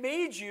why I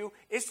made you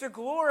is to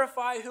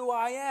glorify who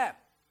I am.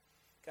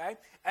 Okay?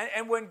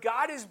 And when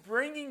God is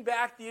bringing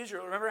back the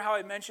Israelites, remember how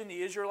I mentioned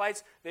the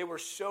Israelites, they were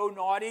so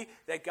naughty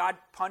that God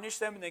punished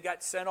them and they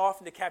got sent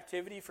off into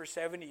captivity for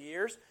 70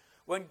 years?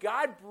 When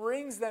God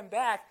brings them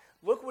back,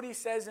 look what he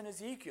says in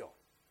Ezekiel.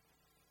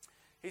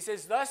 He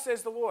says, thus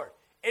says the Lord,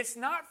 it's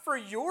not for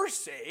your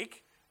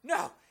sake.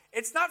 No,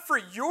 it's not for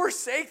your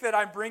sake that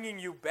I'm bringing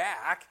you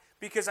back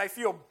because I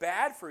feel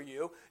bad for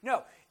you.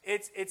 No,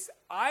 it's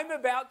I'm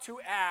about to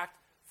act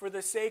for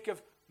the sake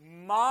of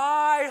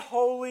my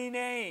holy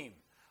name.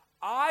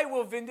 I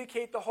will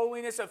vindicate the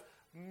holiness of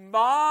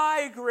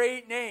my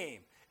great name.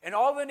 And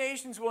all the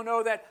nations will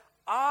know that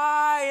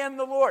I am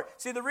the Lord.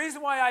 See, the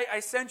reason why I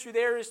sent you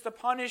there is to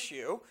punish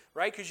you,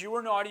 right? Because you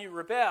were naughty, you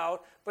rebelled.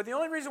 But the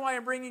only reason why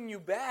I'm bringing you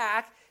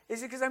back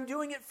is because I'm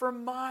doing it for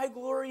my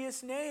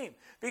glorious name.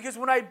 Because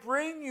when I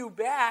bring you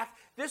back,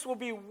 this will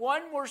be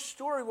one more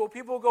story where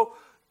people go,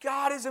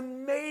 God is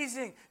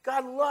amazing.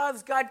 God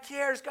loves. God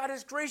cares. God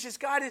is gracious.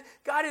 God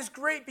is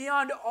great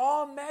beyond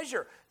all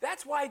measure.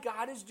 That's why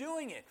God is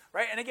doing it,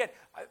 right? And again,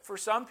 for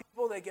some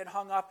people, they get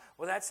hung up.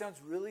 Well, that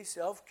sounds really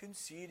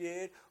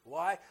self-conceited.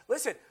 Why?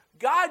 Listen,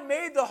 God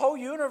made the whole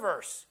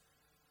universe.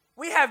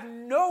 We have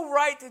no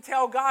right to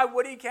tell God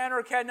what he can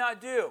or cannot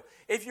do.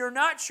 If you're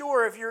not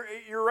sure, if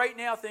you're right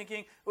now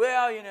thinking,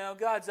 well, you know,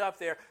 God's up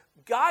there,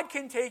 God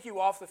can take you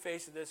off the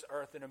face of this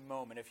earth in a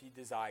moment if he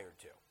desired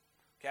to.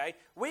 Okay?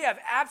 We have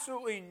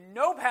absolutely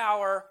no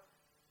power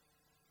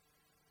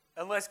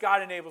unless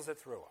God enables it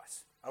through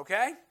us.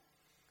 Okay?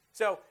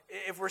 So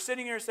if we're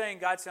sitting here saying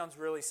God sounds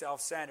really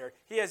self-centered,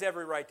 he has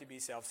every right to be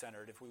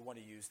self-centered if we want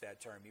to use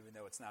that term, even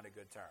though it's not a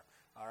good term.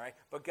 All right?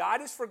 But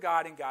God is for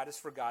God and God is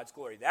for God's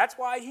glory. That's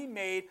why he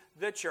made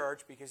the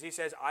church, because he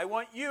says, I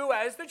want you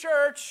as the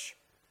church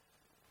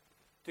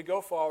to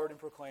go forward and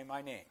proclaim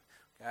my name.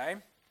 Okay?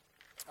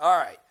 All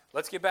right.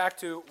 Let's get back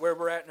to where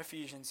we're at in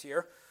Ephesians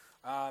here.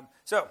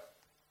 So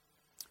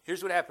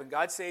here's what happened.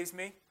 God saves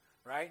me,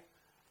 right?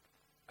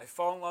 I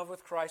fall in love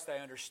with Christ.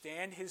 I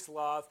understand his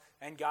love.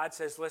 And God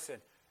says, listen,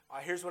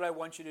 here's what I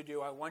want you to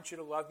do. I want you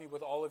to love me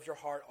with all of your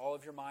heart, all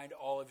of your mind,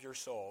 all of your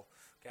soul.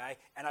 Okay?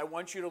 And I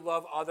want you to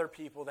love other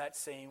people that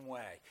same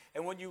way.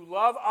 And when you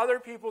love other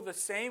people the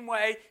same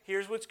way,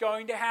 here's what's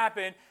going to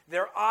happen.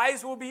 Their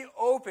eyes will be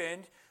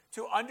opened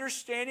to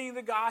understanding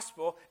the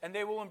gospel, and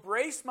they will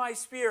embrace my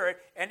spirit.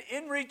 And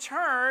in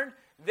return,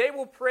 they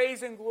will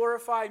praise and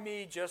glorify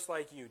me just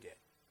like you did.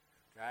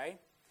 Okay?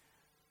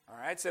 All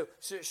right,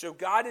 so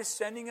God is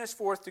sending us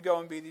forth to go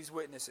and be these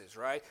witnesses,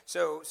 right?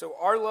 So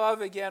our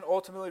love, again,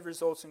 ultimately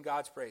results in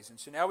God's praise. And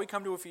so now we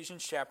come to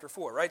Ephesians chapter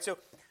 4, right? So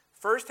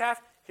first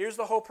half, here's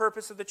the whole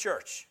purpose of the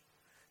church.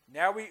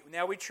 Now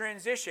we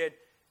transition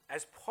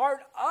as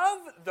part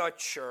of the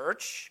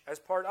church,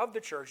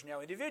 now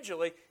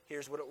individually,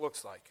 here's what it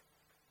looks like.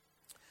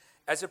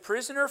 As a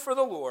prisoner for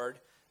the Lord,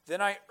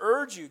 then I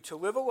urge you to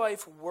live a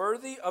life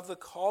worthy of the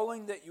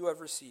calling that you have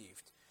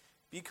received.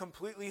 Be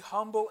completely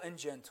humble and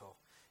gentle.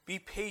 Be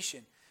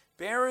patient,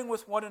 bearing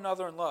with one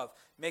another in love.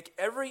 Make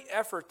every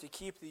effort to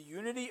keep the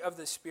unity of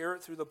the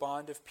Spirit through the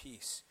bond of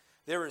peace.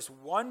 There is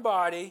one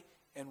body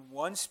and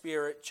one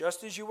Spirit,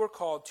 just as you were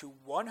called to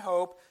one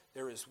hope.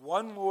 There is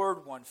one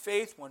Lord, one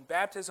faith, one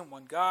baptism,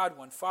 one God,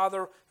 one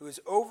Father, who is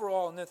over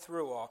all and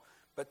through all.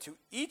 But to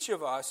each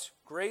of us,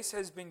 grace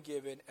has been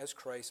given as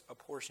Christ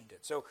apportioned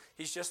it. So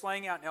he's just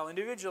laying out now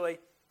individually,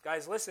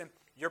 guys, listen,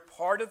 you're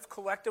part of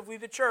collectively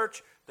the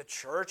church. The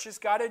church has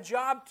got a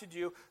job to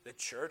do. The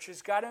church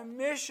has got a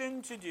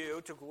mission to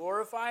do to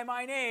glorify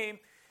my name.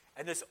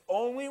 And this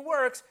only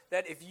works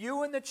that if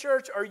you and the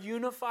church are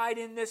unified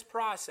in this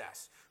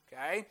process.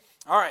 Okay?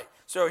 All right,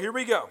 so here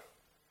we go.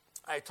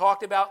 I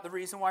talked about the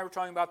reason why we're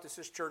talking about this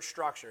is church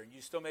structure.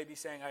 You still may be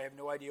saying, I have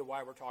no idea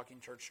why we're talking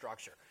church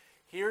structure.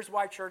 Here's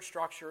why church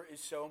structure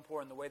is so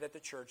important, the way that the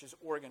church is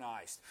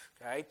organized.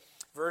 Okay?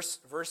 Verse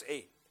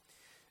 8.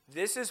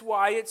 This is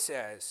why it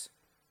says,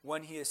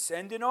 when he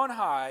ascended on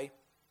high,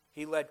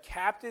 he led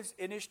captives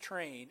in his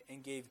train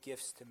and gave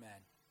gifts to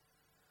men.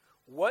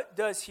 What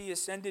does he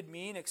ascended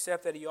mean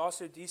except that he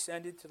also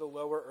descended to the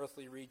lower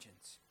earthly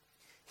regions?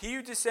 He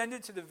who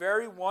descended to the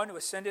very one who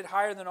ascended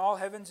higher than all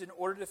heavens in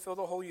order to fill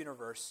the whole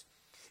universe.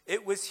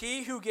 It was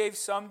he who gave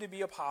some to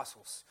be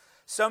apostles,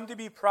 some to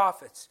be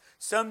prophets,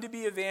 some to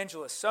be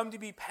evangelists, some to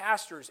be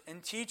pastors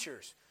and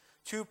teachers,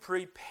 to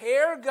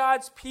prepare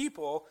God's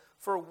people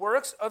for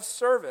works of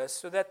service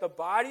so that the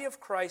body of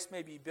Christ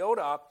may be built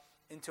up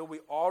until we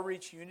all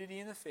reach unity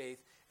in the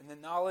faith and the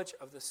knowledge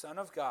of the Son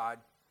of God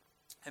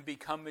and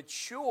become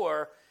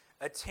mature,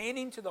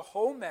 attaining to the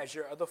whole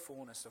measure of the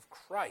fullness of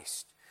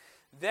Christ.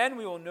 Then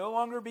we will no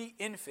longer be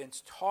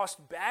infants,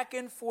 tossed back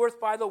and forth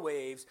by the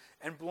waves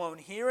and blown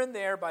here and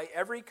there by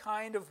every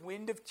kind of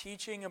wind of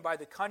teaching and by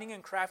the cunning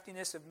and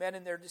craftiness of men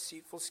in their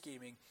deceitful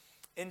scheming.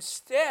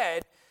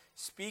 Instead,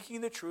 speaking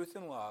the truth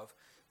in love,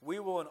 we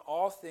will in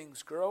all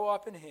things grow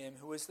up in him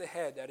who is the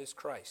head, that is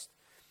Christ.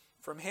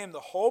 From him the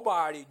whole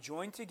body,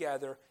 joined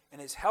together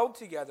and is held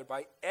together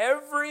by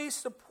every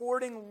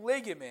supporting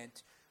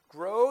ligament,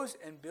 grows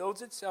and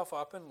builds itself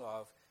up in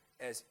love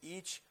as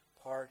each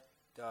part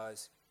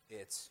does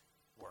its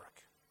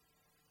work.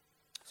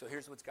 So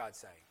here's what God's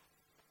saying.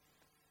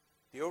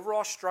 The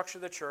overall structure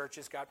of the church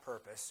has got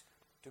purpose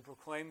to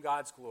proclaim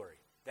God's glory.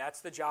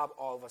 That's the job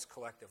all of us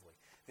collectively.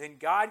 Then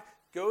God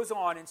goes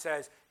on and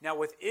says, now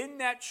within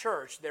that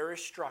church there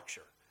is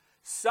structure.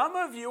 Some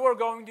of you are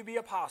going to be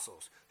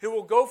apostles who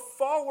will go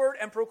forward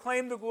and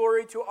proclaim the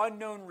glory to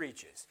unknown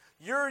reaches.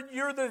 You're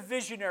the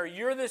visionary.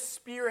 You're the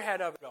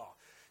spearhead of it all.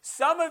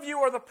 Some of you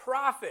are the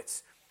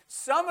prophets.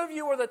 Some of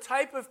you are the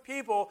type of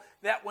people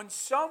that when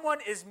someone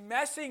is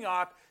messing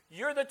up,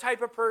 you're the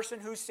type of person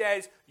who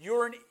says,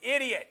 you're an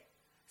idiot.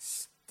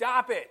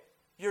 Stop it.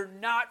 You're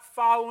not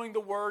following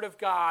the word of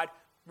God.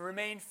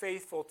 Remain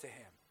faithful to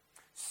him.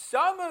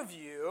 Some of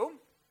you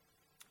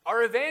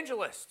are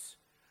evangelists,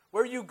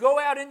 where you go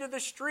out into the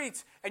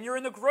streets and you're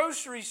in the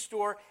grocery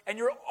store and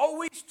you're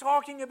always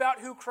talking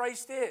about who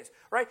Christ is,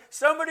 right?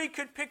 Somebody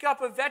could pick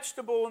up a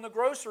vegetable in the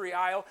grocery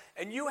aisle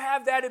and you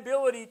have that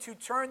ability to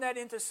turn that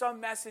into some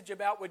message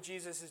about what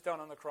Jesus has done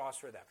on the cross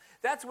for them.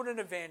 That's what an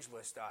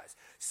evangelist does.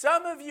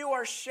 Some of you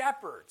are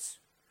shepherds.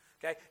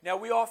 Okay? Now,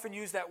 we often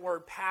use that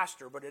word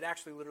pastor, but it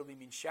actually literally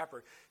means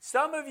shepherd.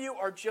 Some of you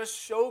are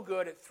just so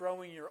good at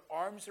throwing your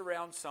arms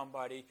around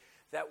somebody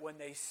that when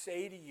they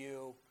say to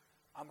you,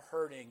 I'm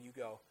hurting, you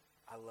go,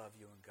 I love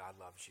you and God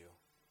loves you.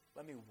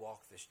 Let me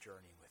walk this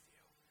journey with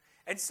you.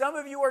 And some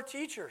of you are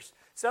teachers.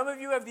 Some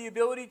of you have the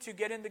ability to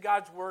get into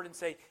God's word and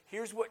say,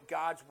 here's what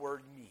God's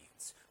word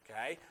means.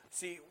 Okay?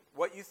 See,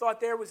 what you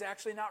thought there was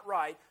actually not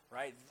right,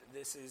 right?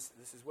 This is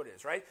what it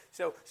is, right?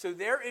 So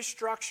there is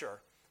structure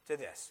to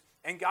this.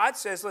 And God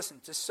says, listen,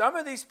 to some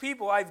of these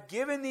people, I've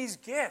given these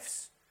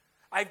gifts.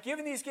 I've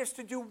given these gifts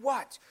to do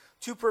what?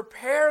 To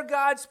prepare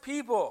God's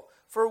people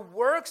for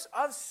works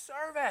of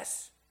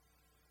service.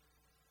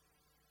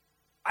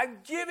 I'm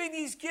giving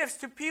these gifts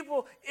to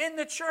people in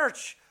the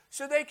church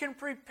so they can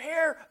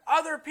prepare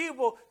other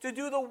people to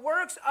do the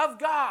works of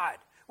God,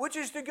 which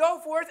is to go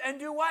forth and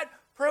do what?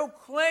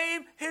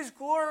 Proclaim his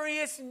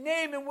glorious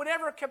name in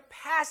whatever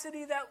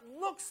capacity that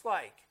looks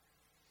like.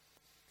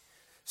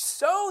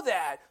 So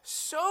that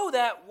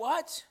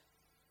what?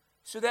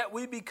 So that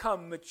we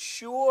become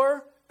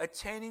mature,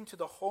 attaining to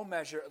the whole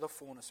measure of the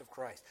fullness of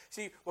Christ.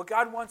 See, what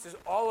God wants is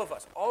all of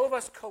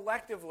us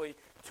collectively,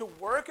 to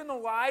work in the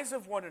lives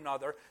of one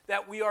another,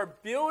 that we are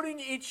building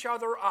each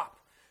other up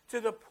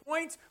to the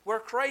point where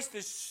Christ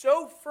is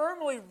so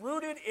firmly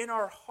rooted in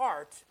our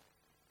heart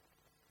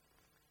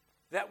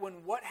that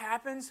when what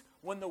happens,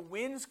 when the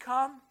winds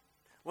come,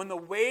 when the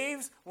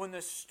waves, when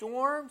the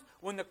storms,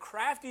 when the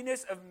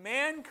craftiness of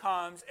man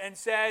comes and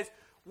says,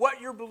 what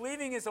you're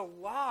believing is a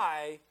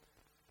lie,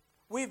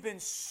 we've been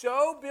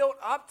so built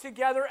up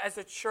together as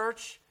a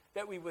church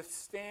that we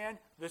withstand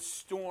the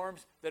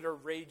storms that are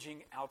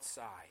raging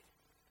outside.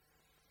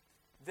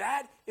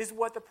 That is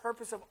what the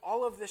purpose of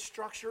all of this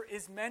structure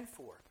is meant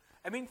for.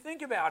 I mean,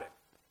 think about it.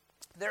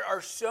 There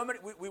are so many.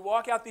 We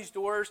walk out these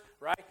doors,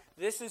 right?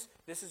 This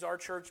is our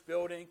church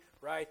building,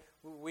 right?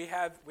 We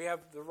have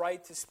the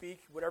right to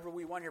speak whatever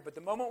we want here. But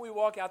the moment we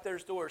walk out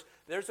those doors,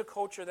 there's a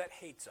culture that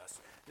hates us.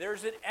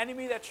 There's an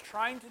enemy that's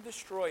trying to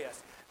destroy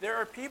us. There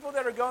are people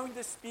that are going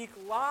to speak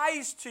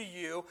lies to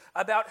you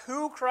about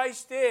who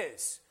Christ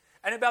is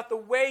and about the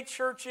way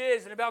church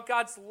is and about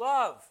God's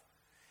love.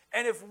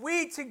 And if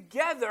we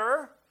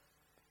together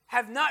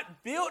have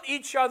not built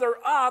each other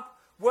up,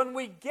 when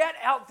we get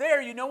out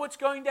there, you know what's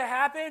going to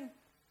happen?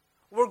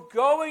 We're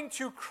going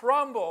to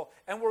crumble,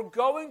 and we're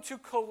going to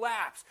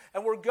collapse,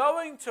 and we're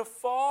going to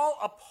fall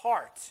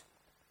apart.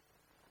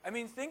 I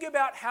mean, think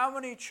about how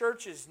many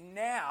churches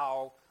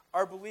now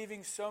are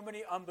believing so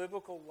many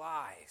unbiblical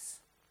lies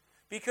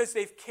because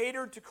they've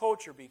catered to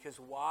culture. Because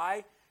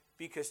why?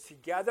 Because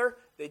together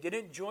they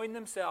didn't join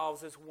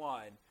themselves as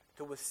one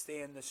to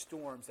withstand the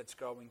storms that's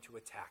going to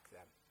attack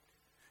them.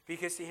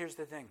 Because, see, here's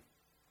the thing.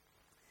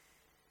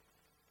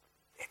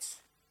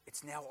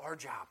 It's now our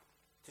job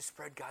to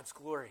spread God's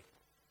glory.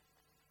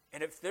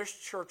 And if this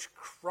church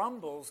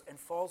crumbles and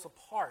falls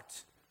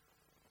apart,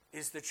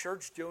 is the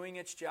church doing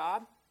its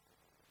job?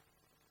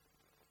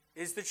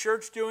 Is the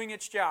church doing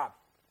its job?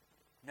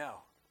 No.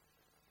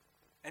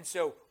 And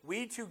so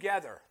we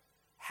together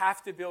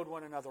have to build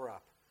one another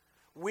up.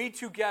 We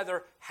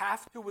together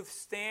have to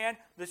withstand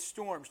the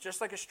storms. Just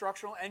like a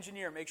structural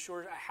engineer makes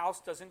sure a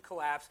house doesn't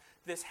collapse,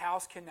 this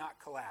house cannot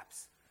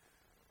collapse.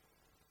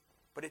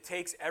 But it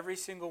takes every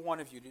single one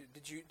of you.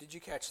 Did you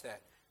catch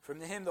that? From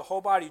him, the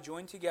whole body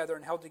joined together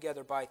and held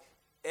together by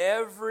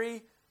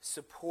every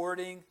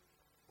supporting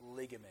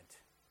ligament.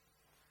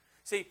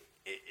 See,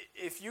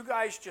 if you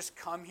guys just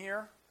come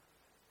here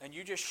and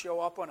you just show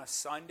up on a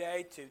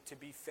Sunday to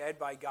be fed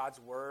by God's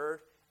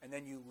word, and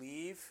then you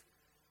leave,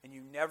 and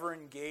you never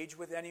engage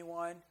with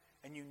anyone,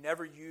 and you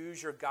never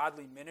use your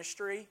godly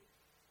ministry,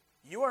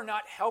 you are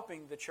not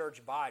helping the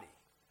church body.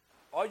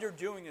 All you're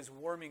doing is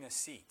warming a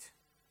seat.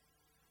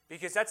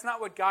 Because that's not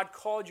what God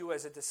called you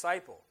as a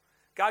disciple.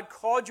 God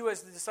called you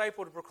as a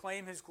disciple to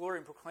proclaim His glory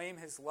and proclaim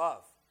His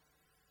love.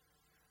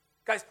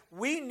 Guys,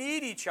 we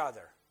need each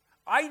other.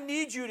 I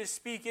need you to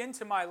speak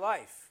into my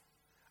life.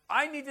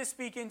 I need to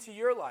speak into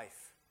your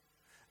life.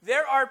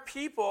 There are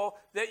people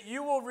that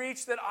you will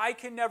reach that I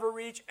can never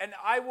reach, and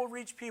I will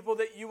reach people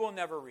that you will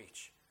never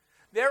reach.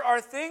 There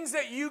are things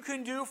that you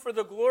can do for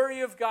the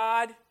glory of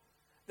God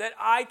that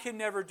I can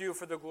never do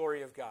for the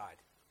glory of God.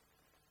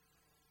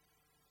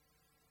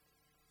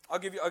 I'll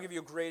give you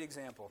a great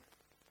example.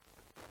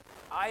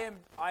 I'm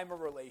a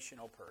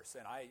relational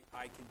person. I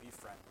can be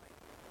friendly.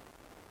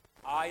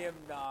 I am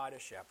not a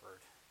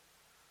shepherd.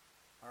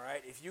 All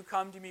right? If you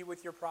come to me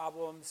with your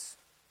problems,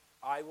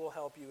 I will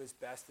help you as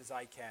best as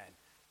I can.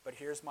 But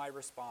here's my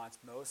response,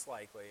 most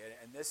likely,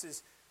 and this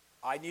is,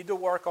 I need to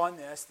work on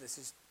this. This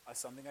is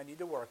something I need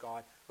to work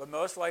on. But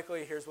most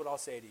likely, here's what I'll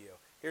say to you.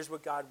 Here's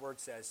what God's word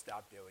says.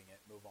 Stop doing it.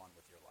 Move on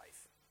with your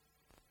life.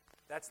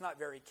 That's not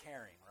very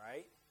caring,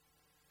 right?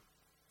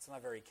 It's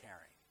not very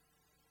caring.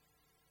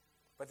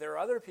 But there are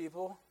other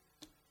people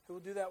who will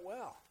do that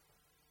well.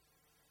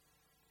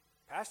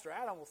 Pastor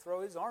Adam will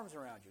throw his arms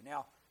around you.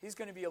 Now, he's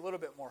going to be a little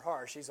bit more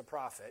harsh. He's a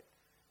prophet.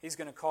 He's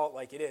going to call it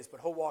like it is,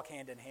 but he'll walk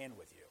hand in hand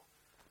with you.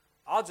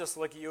 I'll just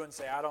look at you and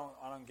say, I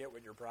don't get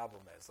what your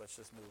problem is. Let's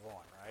just move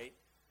on, right?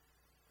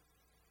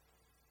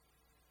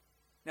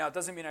 Now, it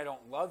doesn't mean I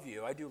don't love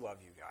you. I do love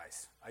you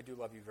guys. I do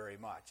love you very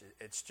much.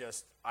 It's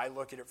just, I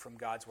look at it from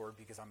God's word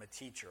because I'm a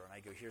teacher, and I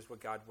go, here's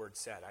what God's word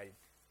said.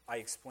 I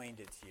explained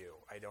it to you.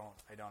 I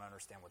don't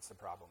understand what's the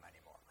problem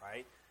anymore,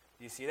 right?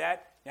 Do you see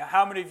that? Now,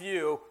 how many of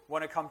you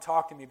want to come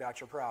talk to me about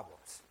your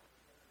problems?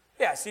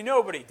 Yeah, see,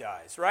 nobody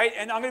does, right?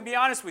 And I'm going to be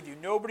honest with you.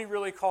 Nobody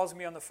really calls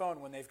me on the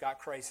phone when they've got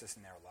crisis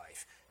in their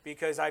life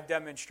because I've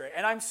demonstrated.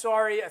 And I'm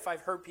sorry if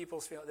I've hurt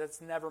people's feelings.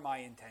 That's never my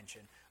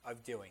intention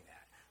of doing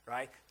that,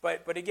 right?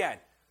 But again,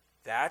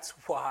 that's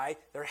why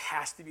there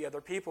has to be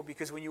other people,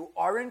 because when you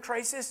are in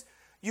crisis,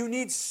 you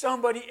need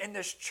somebody in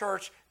this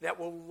church that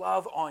will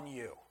love on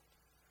you.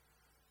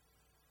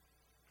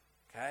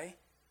 Okay?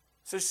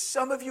 So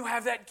some of you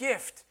have that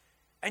gift,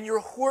 and you're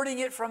hoarding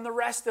it from the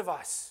rest of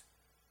us.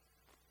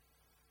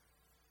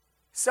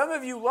 Some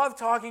of you love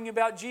talking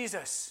about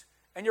Jesus,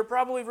 and you're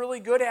probably really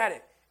good at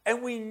it.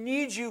 And we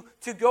need you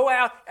to go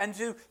out and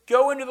to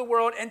go into the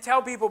world and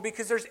tell people,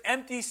 because there's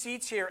empty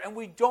seats here, and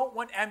we don't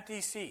want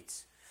empty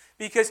seats.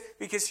 Because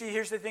see,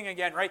 here's the thing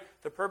again, right?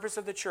 The purpose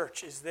of the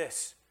church is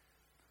this.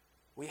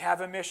 We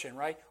have a mission,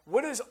 right?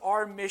 What is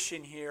our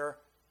mission here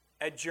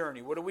at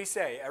Journey? What do we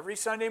say every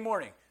Sunday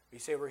morning? We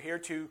say we're here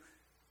to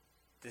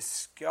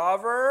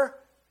discover,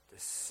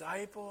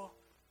 disciple,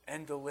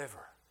 and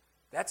deliver.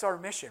 That's our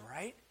mission,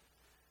 right?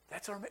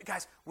 That's our mission.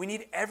 Guys, we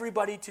need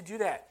everybody to do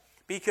that,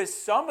 because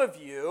some of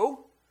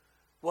you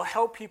will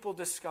help people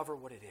discover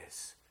what it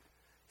is.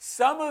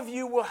 Some of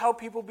you will help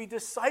people be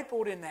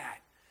discipled in that.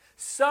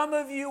 Some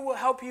of you will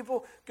help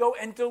people go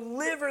and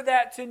deliver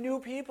that to new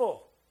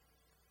people.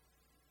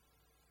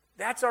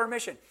 That's our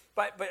mission.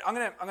 But I'm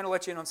going to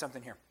let you in on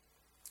something here.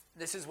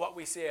 This is what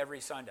we say every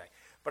Sunday.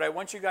 But I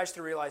want you guys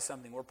to realize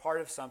something. We're part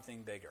of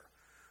something bigger.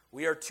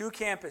 We are 2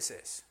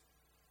 campuses.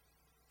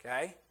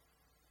 Okay?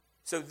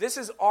 So this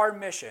is our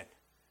mission.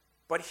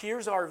 But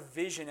here's our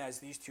vision as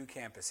these 2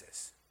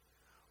 campuses.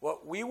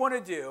 What we want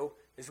to do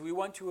is we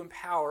want to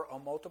empower a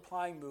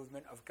multiplying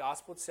movement of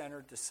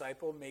gospel-centered,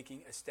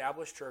 disciple-making,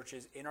 established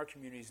churches in our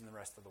communities and the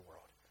rest of the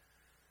world.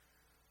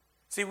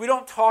 See, we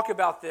don't talk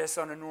about this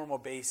on a normal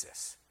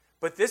basis.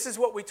 But this is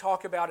what we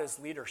talk about as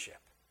leadership.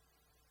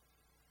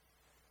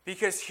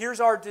 Because here's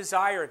our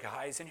desire,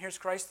 guys, and here's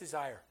Christ's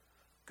desire.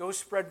 Go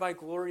spread my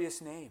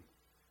glorious name.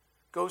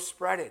 Go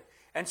spread it.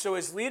 And so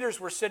as leaders,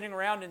 we're sitting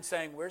around and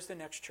saying, where's the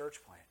next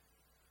church plant?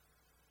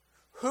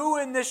 Who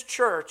in this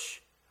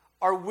church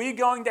are we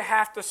going to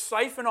have to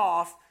siphon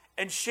off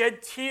and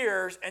shed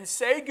tears and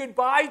say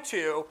goodbye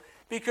to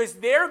because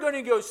they're going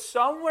to go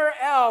somewhere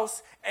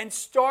else and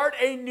start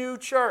a new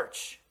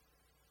church?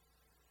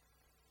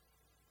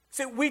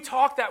 See, we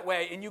talk that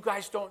way, and you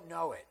guys don't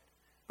know it.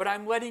 But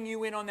I'm letting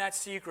you in on that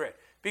secret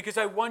because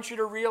I want you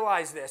to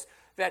realize this,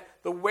 that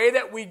the way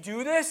that we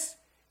do this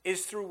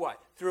is through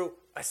what? Through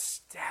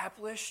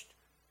established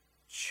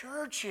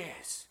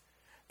churches.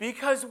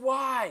 Because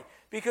why?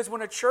 Because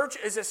when a church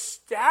is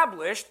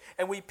established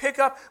and we pick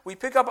up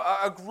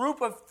a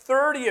group of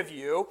 30 of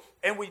you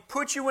and we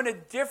put you in a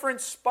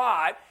different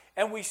spot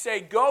and we say,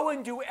 go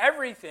and do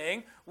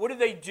everything, what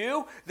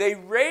do? They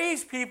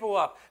raise people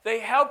up.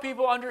 They help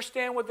people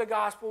understand what the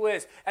gospel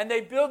is. And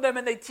they build them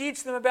and they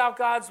teach them about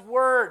God's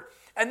word.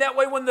 And that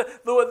way when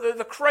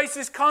the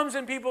crisis comes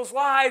in people's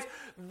lives,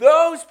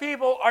 those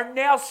people are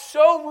now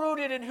so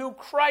rooted in who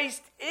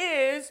Christ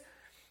is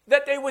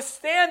that they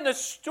withstand the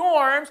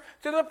storms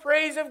to the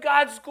praise of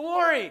God's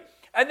glory.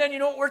 And then you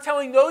know what we're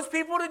telling those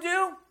people to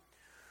do?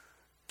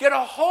 Get a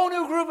whole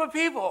new group of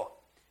people.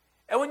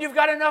 And when you've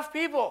got enough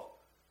people,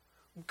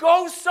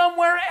 go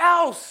somewhere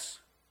else.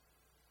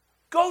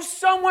 Go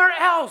somewhere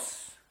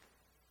else.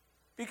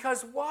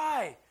 Because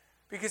why?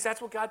 Because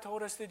that's what God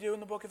told us to do in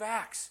the book of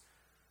Acts.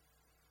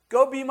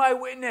 Go be my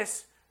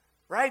witness,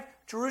 right?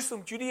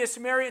 Jerusalem, Judea,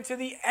 Samaria, and to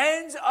the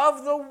ends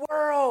of the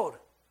world.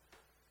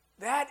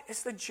 That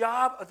is the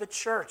job of the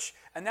church.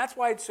 And that's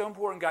why it's so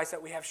important, guys,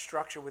 that we have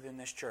structure within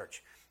this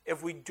church.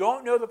 If we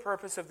don't know the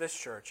purpose of this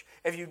church,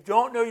 if you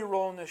don't know your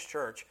role in this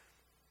church,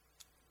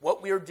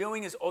 what we are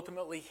doing is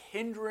ultimately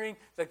hindering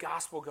the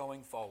gospel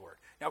going forward.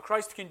 Now,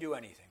 Christ can do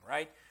anything,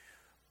 right?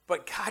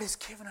 But God has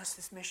given us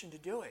this mission to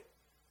do it.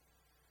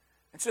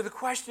 And so the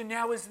question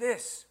now is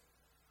this.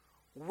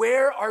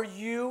 Where are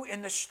you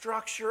in the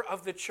structure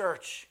of the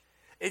church?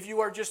 If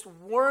you are just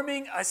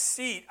warming a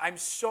seat, I'm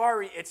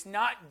sorry, it's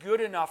not good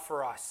enough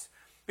for us.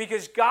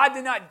 Because God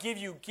did not give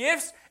you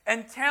gifts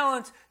and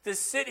talents to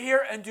sit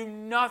here and do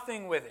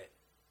nothing with it.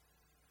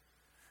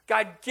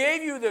 God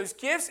gave you those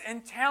gifts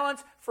and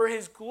talents for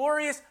His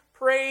glorious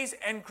praise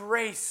and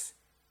grace.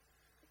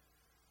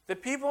 The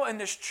people in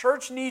this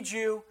church need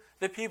you.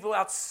 The people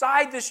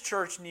outside this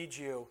church need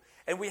you.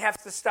 And we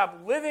have to stop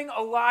living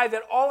a lie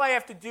that all I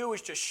have to do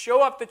is just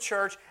show up to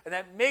church and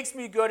that makes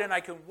me good and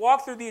I can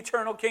walk through the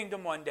eternal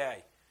kingdom one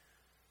day.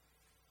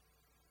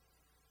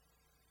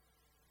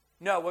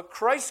 No, what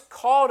Christ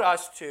called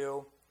us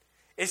to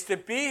is to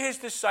be His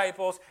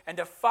disciples and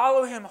to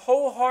follow Him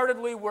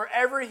wholeheartedly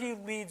wherever He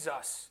leads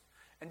us.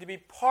 And to be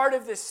part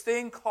of this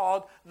thing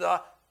called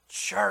the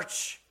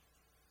church.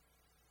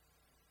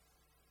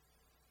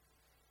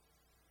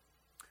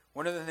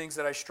 One of the things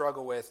that I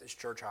struggle with is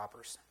church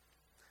hoppers.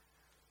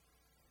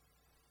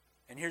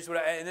 And here's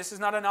and this is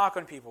not a knock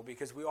on people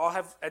because we all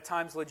have at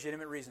times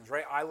legitimate reasons,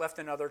 right? I left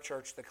another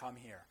church to come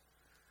here.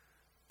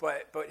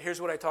 But here's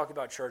what I talk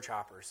about church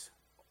hoppers.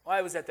 Well,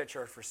 I was at that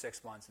church for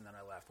 6 months and then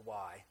I left.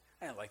 Why?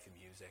 I didn't like the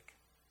music.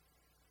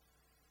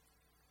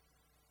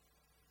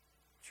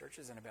 Church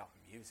isn't about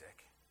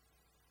music.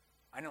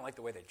 I didn't like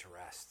the way they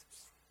dressed.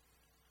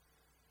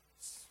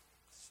 It's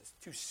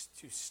just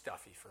too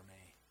stuffy for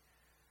me.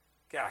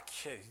 God,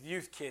 kids,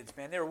 youth kids,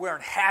 man, they were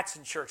wearing hats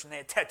in church and they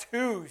had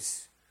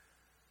tattoos.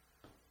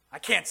 I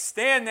can't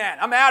stand that.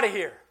 I'm out of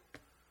here.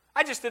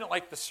 I just didn't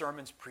like the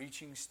sermon's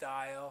preaching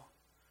style.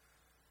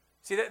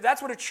 See,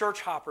 that's what a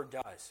church hopper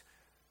does.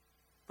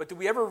 But do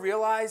we ever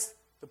realize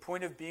the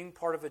point of being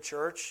part of a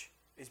church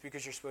is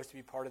because you're supposed to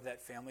be part of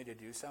that family to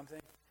do something?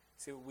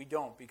 See, we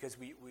don't because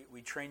we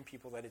train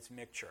people that it's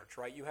MIC church,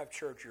 right? You have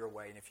church your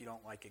way, and if you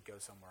don't like it, go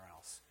somewhere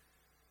else.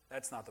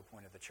 That's not the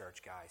point of the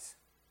church, guys.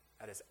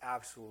 That is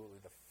absolutely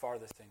the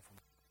farthest thing from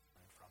us.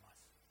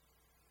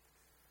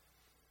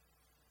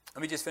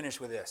 Let me just finish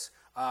with this.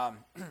 How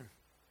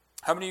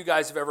many of you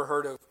guys have ever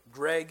heard of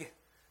Greg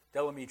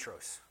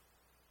Delamitros?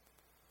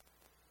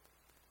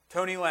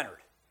 Tony Leonard?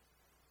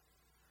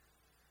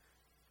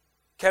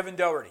 Kevin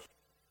Doherty?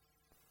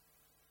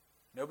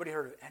 Nobody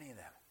heard of any of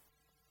them.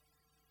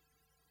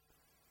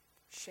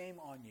 Shame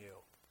on you.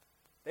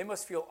 They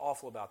must feel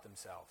awful about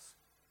themselves.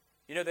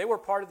 You know, they were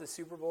part of the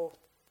Super Bowl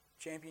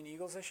champion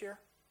Eagles this year.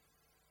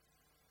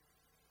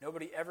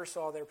 Nobody ever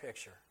saw their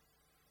picture.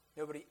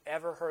 Nobody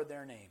ever heard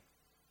their name.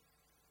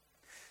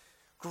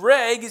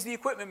 Greg is the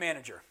equipment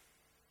manager.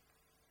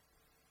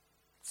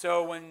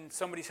 So when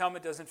somebody's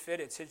helmet doesn't fit,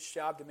 it's his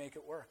job to make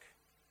it work.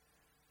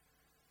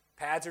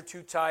 Pads are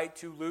too tight,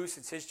 too loose,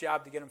 it's his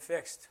job to get them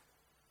fixed.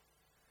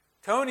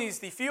 Tony's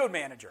the field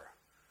manager,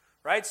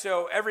 right?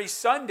 So every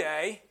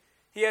Sunday,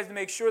 he has to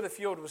make sure the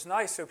field was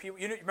nice. So people,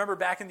 remember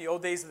back in the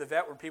old days of the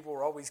vet where people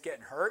were always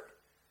getting hurt,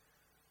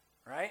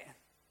 right?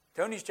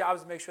 Tony's job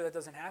is to make sure that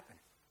doesn't happen.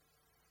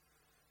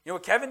 You know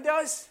what Kevin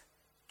does?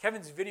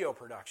 Kevin's video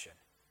production.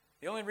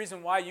 The only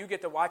reason why you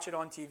get to watch it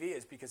on TV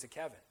is because of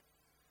Kevin.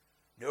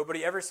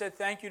 Nobody ever said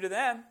thank you to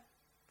them,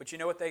 but you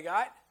know what they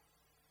got?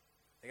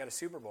 They got a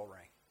Super Bowl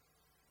ring.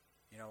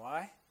 You know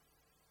why?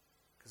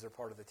 Because they're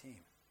part of the team.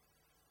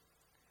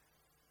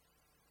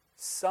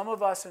 Some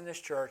of us in this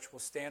church will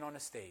stand on a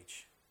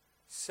stage.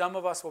 Some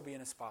of us will be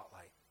in a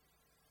spotlight.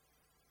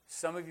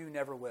 Some of you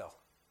never will.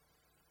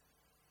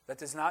 That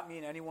does not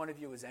mean any one of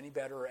you is any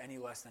better or any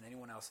less than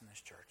anyone else in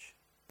this church.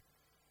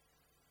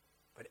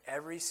 But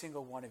every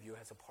single one of you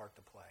has a part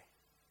to play.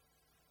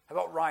 How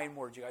about Ryan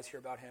Moore? Did you guys hear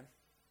about him?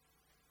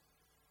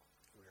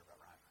 We hear about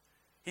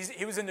Ryan Moore.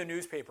 He was in the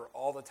newspaper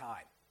all the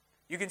time.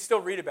 You can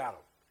still read about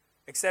him,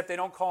 except they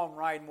don't call him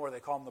Ryan Moore, they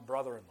call him the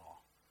brother-in-law.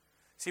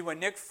 See, when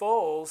Nick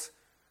Foles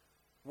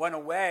went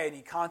away and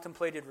he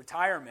contemplated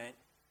retirement,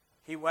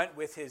 he went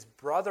with his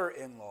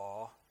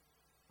brother-in-law,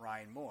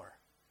 Ryan Moore.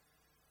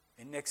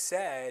 And Nick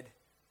said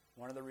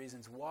one of the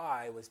reasons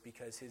why was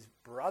because his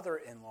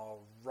brother-in-law,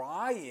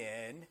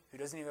 Ryan, who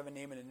doesn't even have a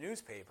name in a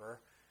newspaper,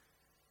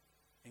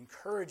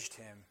 encouraged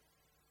him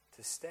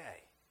to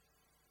stay.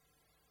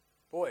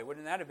 Boy,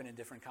 wouldn't that have been a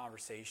different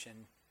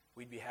conversation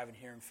we'd be having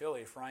here in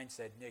Philly if Ryan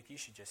said, Nick, you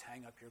should just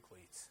hang up your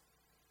cleats.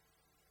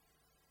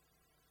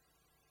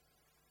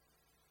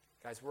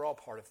 Guys, we're all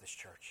part of this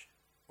church.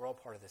 We're all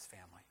part of this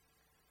family.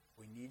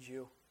 We need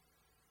you.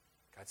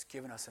 God's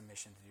given us a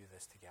mission to do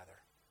this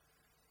together.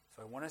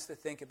 So I want us to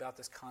think about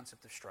this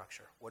concept of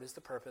structure. What is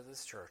the purpose of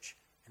this church,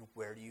 and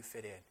where do you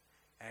fit in?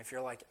 And if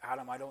you're like,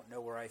 Adam, I don't know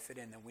where I fit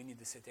in, then we need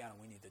to sit down and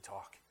we need to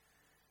talk.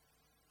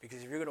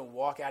 Because if you're going to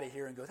walk out of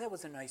here and go, that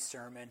was a nice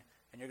sermon,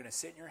 and you're going to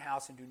sit in your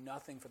house and do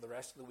nothing for the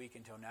rest of the week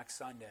until next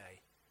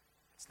Sunday,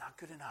 it's not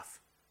good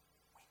enough.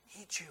 We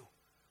need you.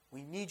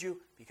 We need you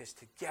because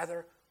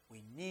together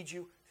we need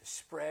you to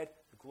spread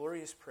the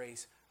glorious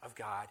praise of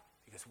God.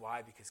 Because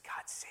why? Because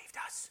God saved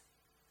us.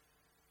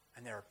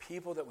 And there are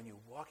people that when you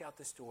walk out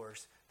these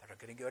doors that are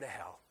going to go to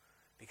hell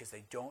because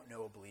they don't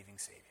know a believing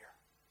Savior.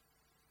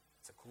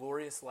 It's a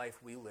glorious life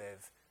we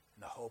live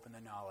in the hope and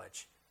the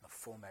knowledge and the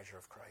full measure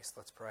of Christ.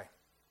 Let's pray.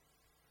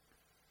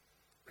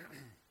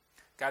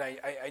 God,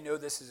 I know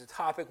this is a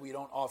topic we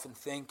don't often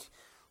think.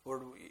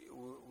 Lord,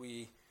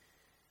 we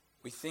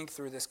think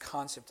through this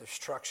concept of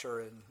structure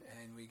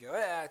and we go,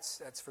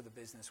 that's for the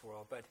business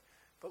world. But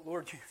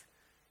Lord,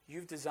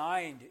 you've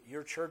designed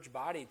your church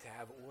body to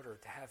have order,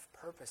 to have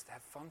purpose, to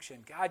have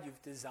function. God,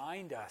 you've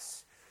designed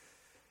us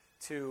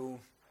to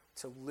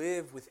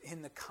live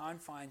within the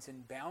confines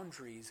and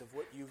boundaries of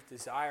what you've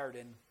desired.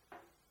 And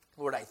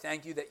Lord, I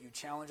thank you that you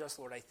challenge us.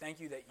 Lord, I thank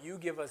you that you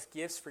give us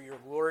gifts for your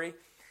glory.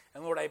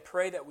 And Lord, I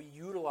pray that we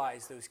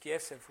utilize those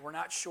gifts. If we're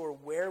not sure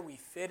where we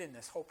fit in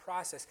this whole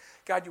process,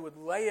 God, you would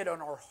lay it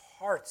on our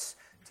hearts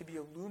to be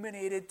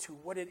illuminated to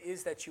what it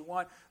is that you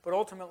want. But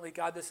ultimately,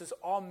 God, this is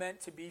all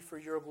meant to be for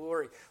your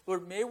glory.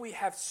 Lord, may we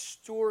have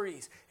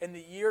stories in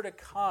the year to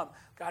come,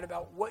 God,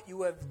 about what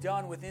you have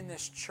done within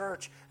this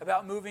church,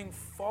 about moving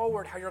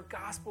forward, how your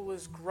gospel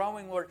is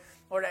growing, Lord.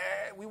 Lord,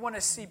 we want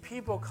to see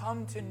people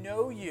come to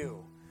know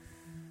you.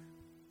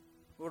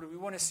 Lord, we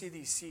want to see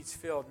these seats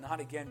filled, not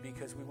again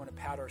because we want to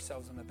pat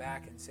ourselves on the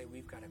back and say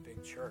we've got a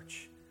big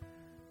church.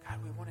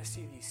 God, we want to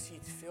see these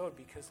seats filled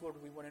because, Lord,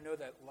 we want to know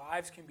that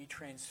lives can be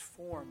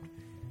transformed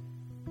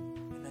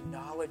in the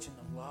knowledge and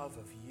the love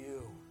of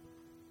you.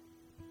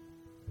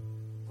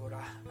 Lord,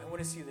 I want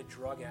to see the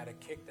drug addict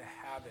kick the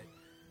habit,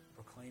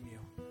 proclaim you.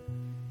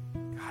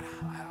 God,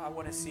 I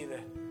want to see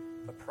the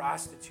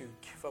prostitute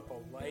give up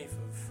a life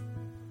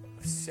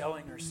of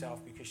selling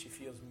herself because she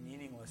feels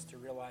meaningless to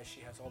realize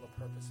she has all the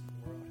purpose in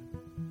the world.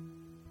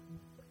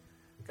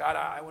 God,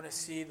 I want to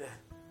see the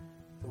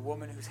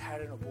woman who's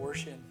had an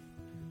abortion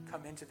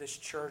come into this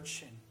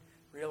church and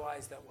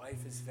realize that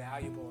life is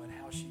valuable and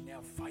how she now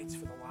fights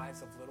for the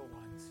lives of little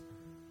ones.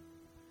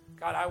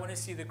 God, I want to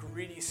see the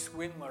greedy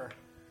swindler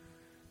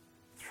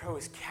throw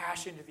his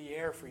cash into the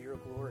air for your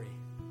glory.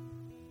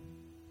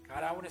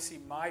 God, I want to see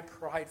my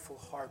prideful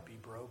heart be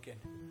broken.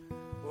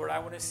 Lord, I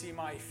want to see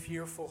my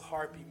fearful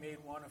heart be made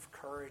one of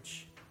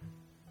courage.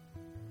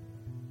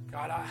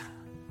 God, I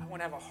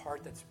want to have a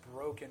heart that's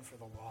broken for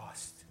the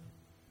lost.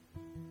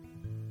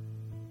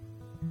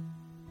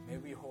 May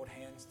we hold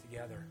hands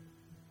together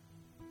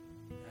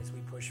as we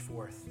push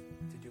forth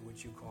to do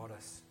what you called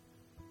us,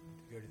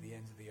 to go to the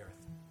ends of the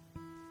earth.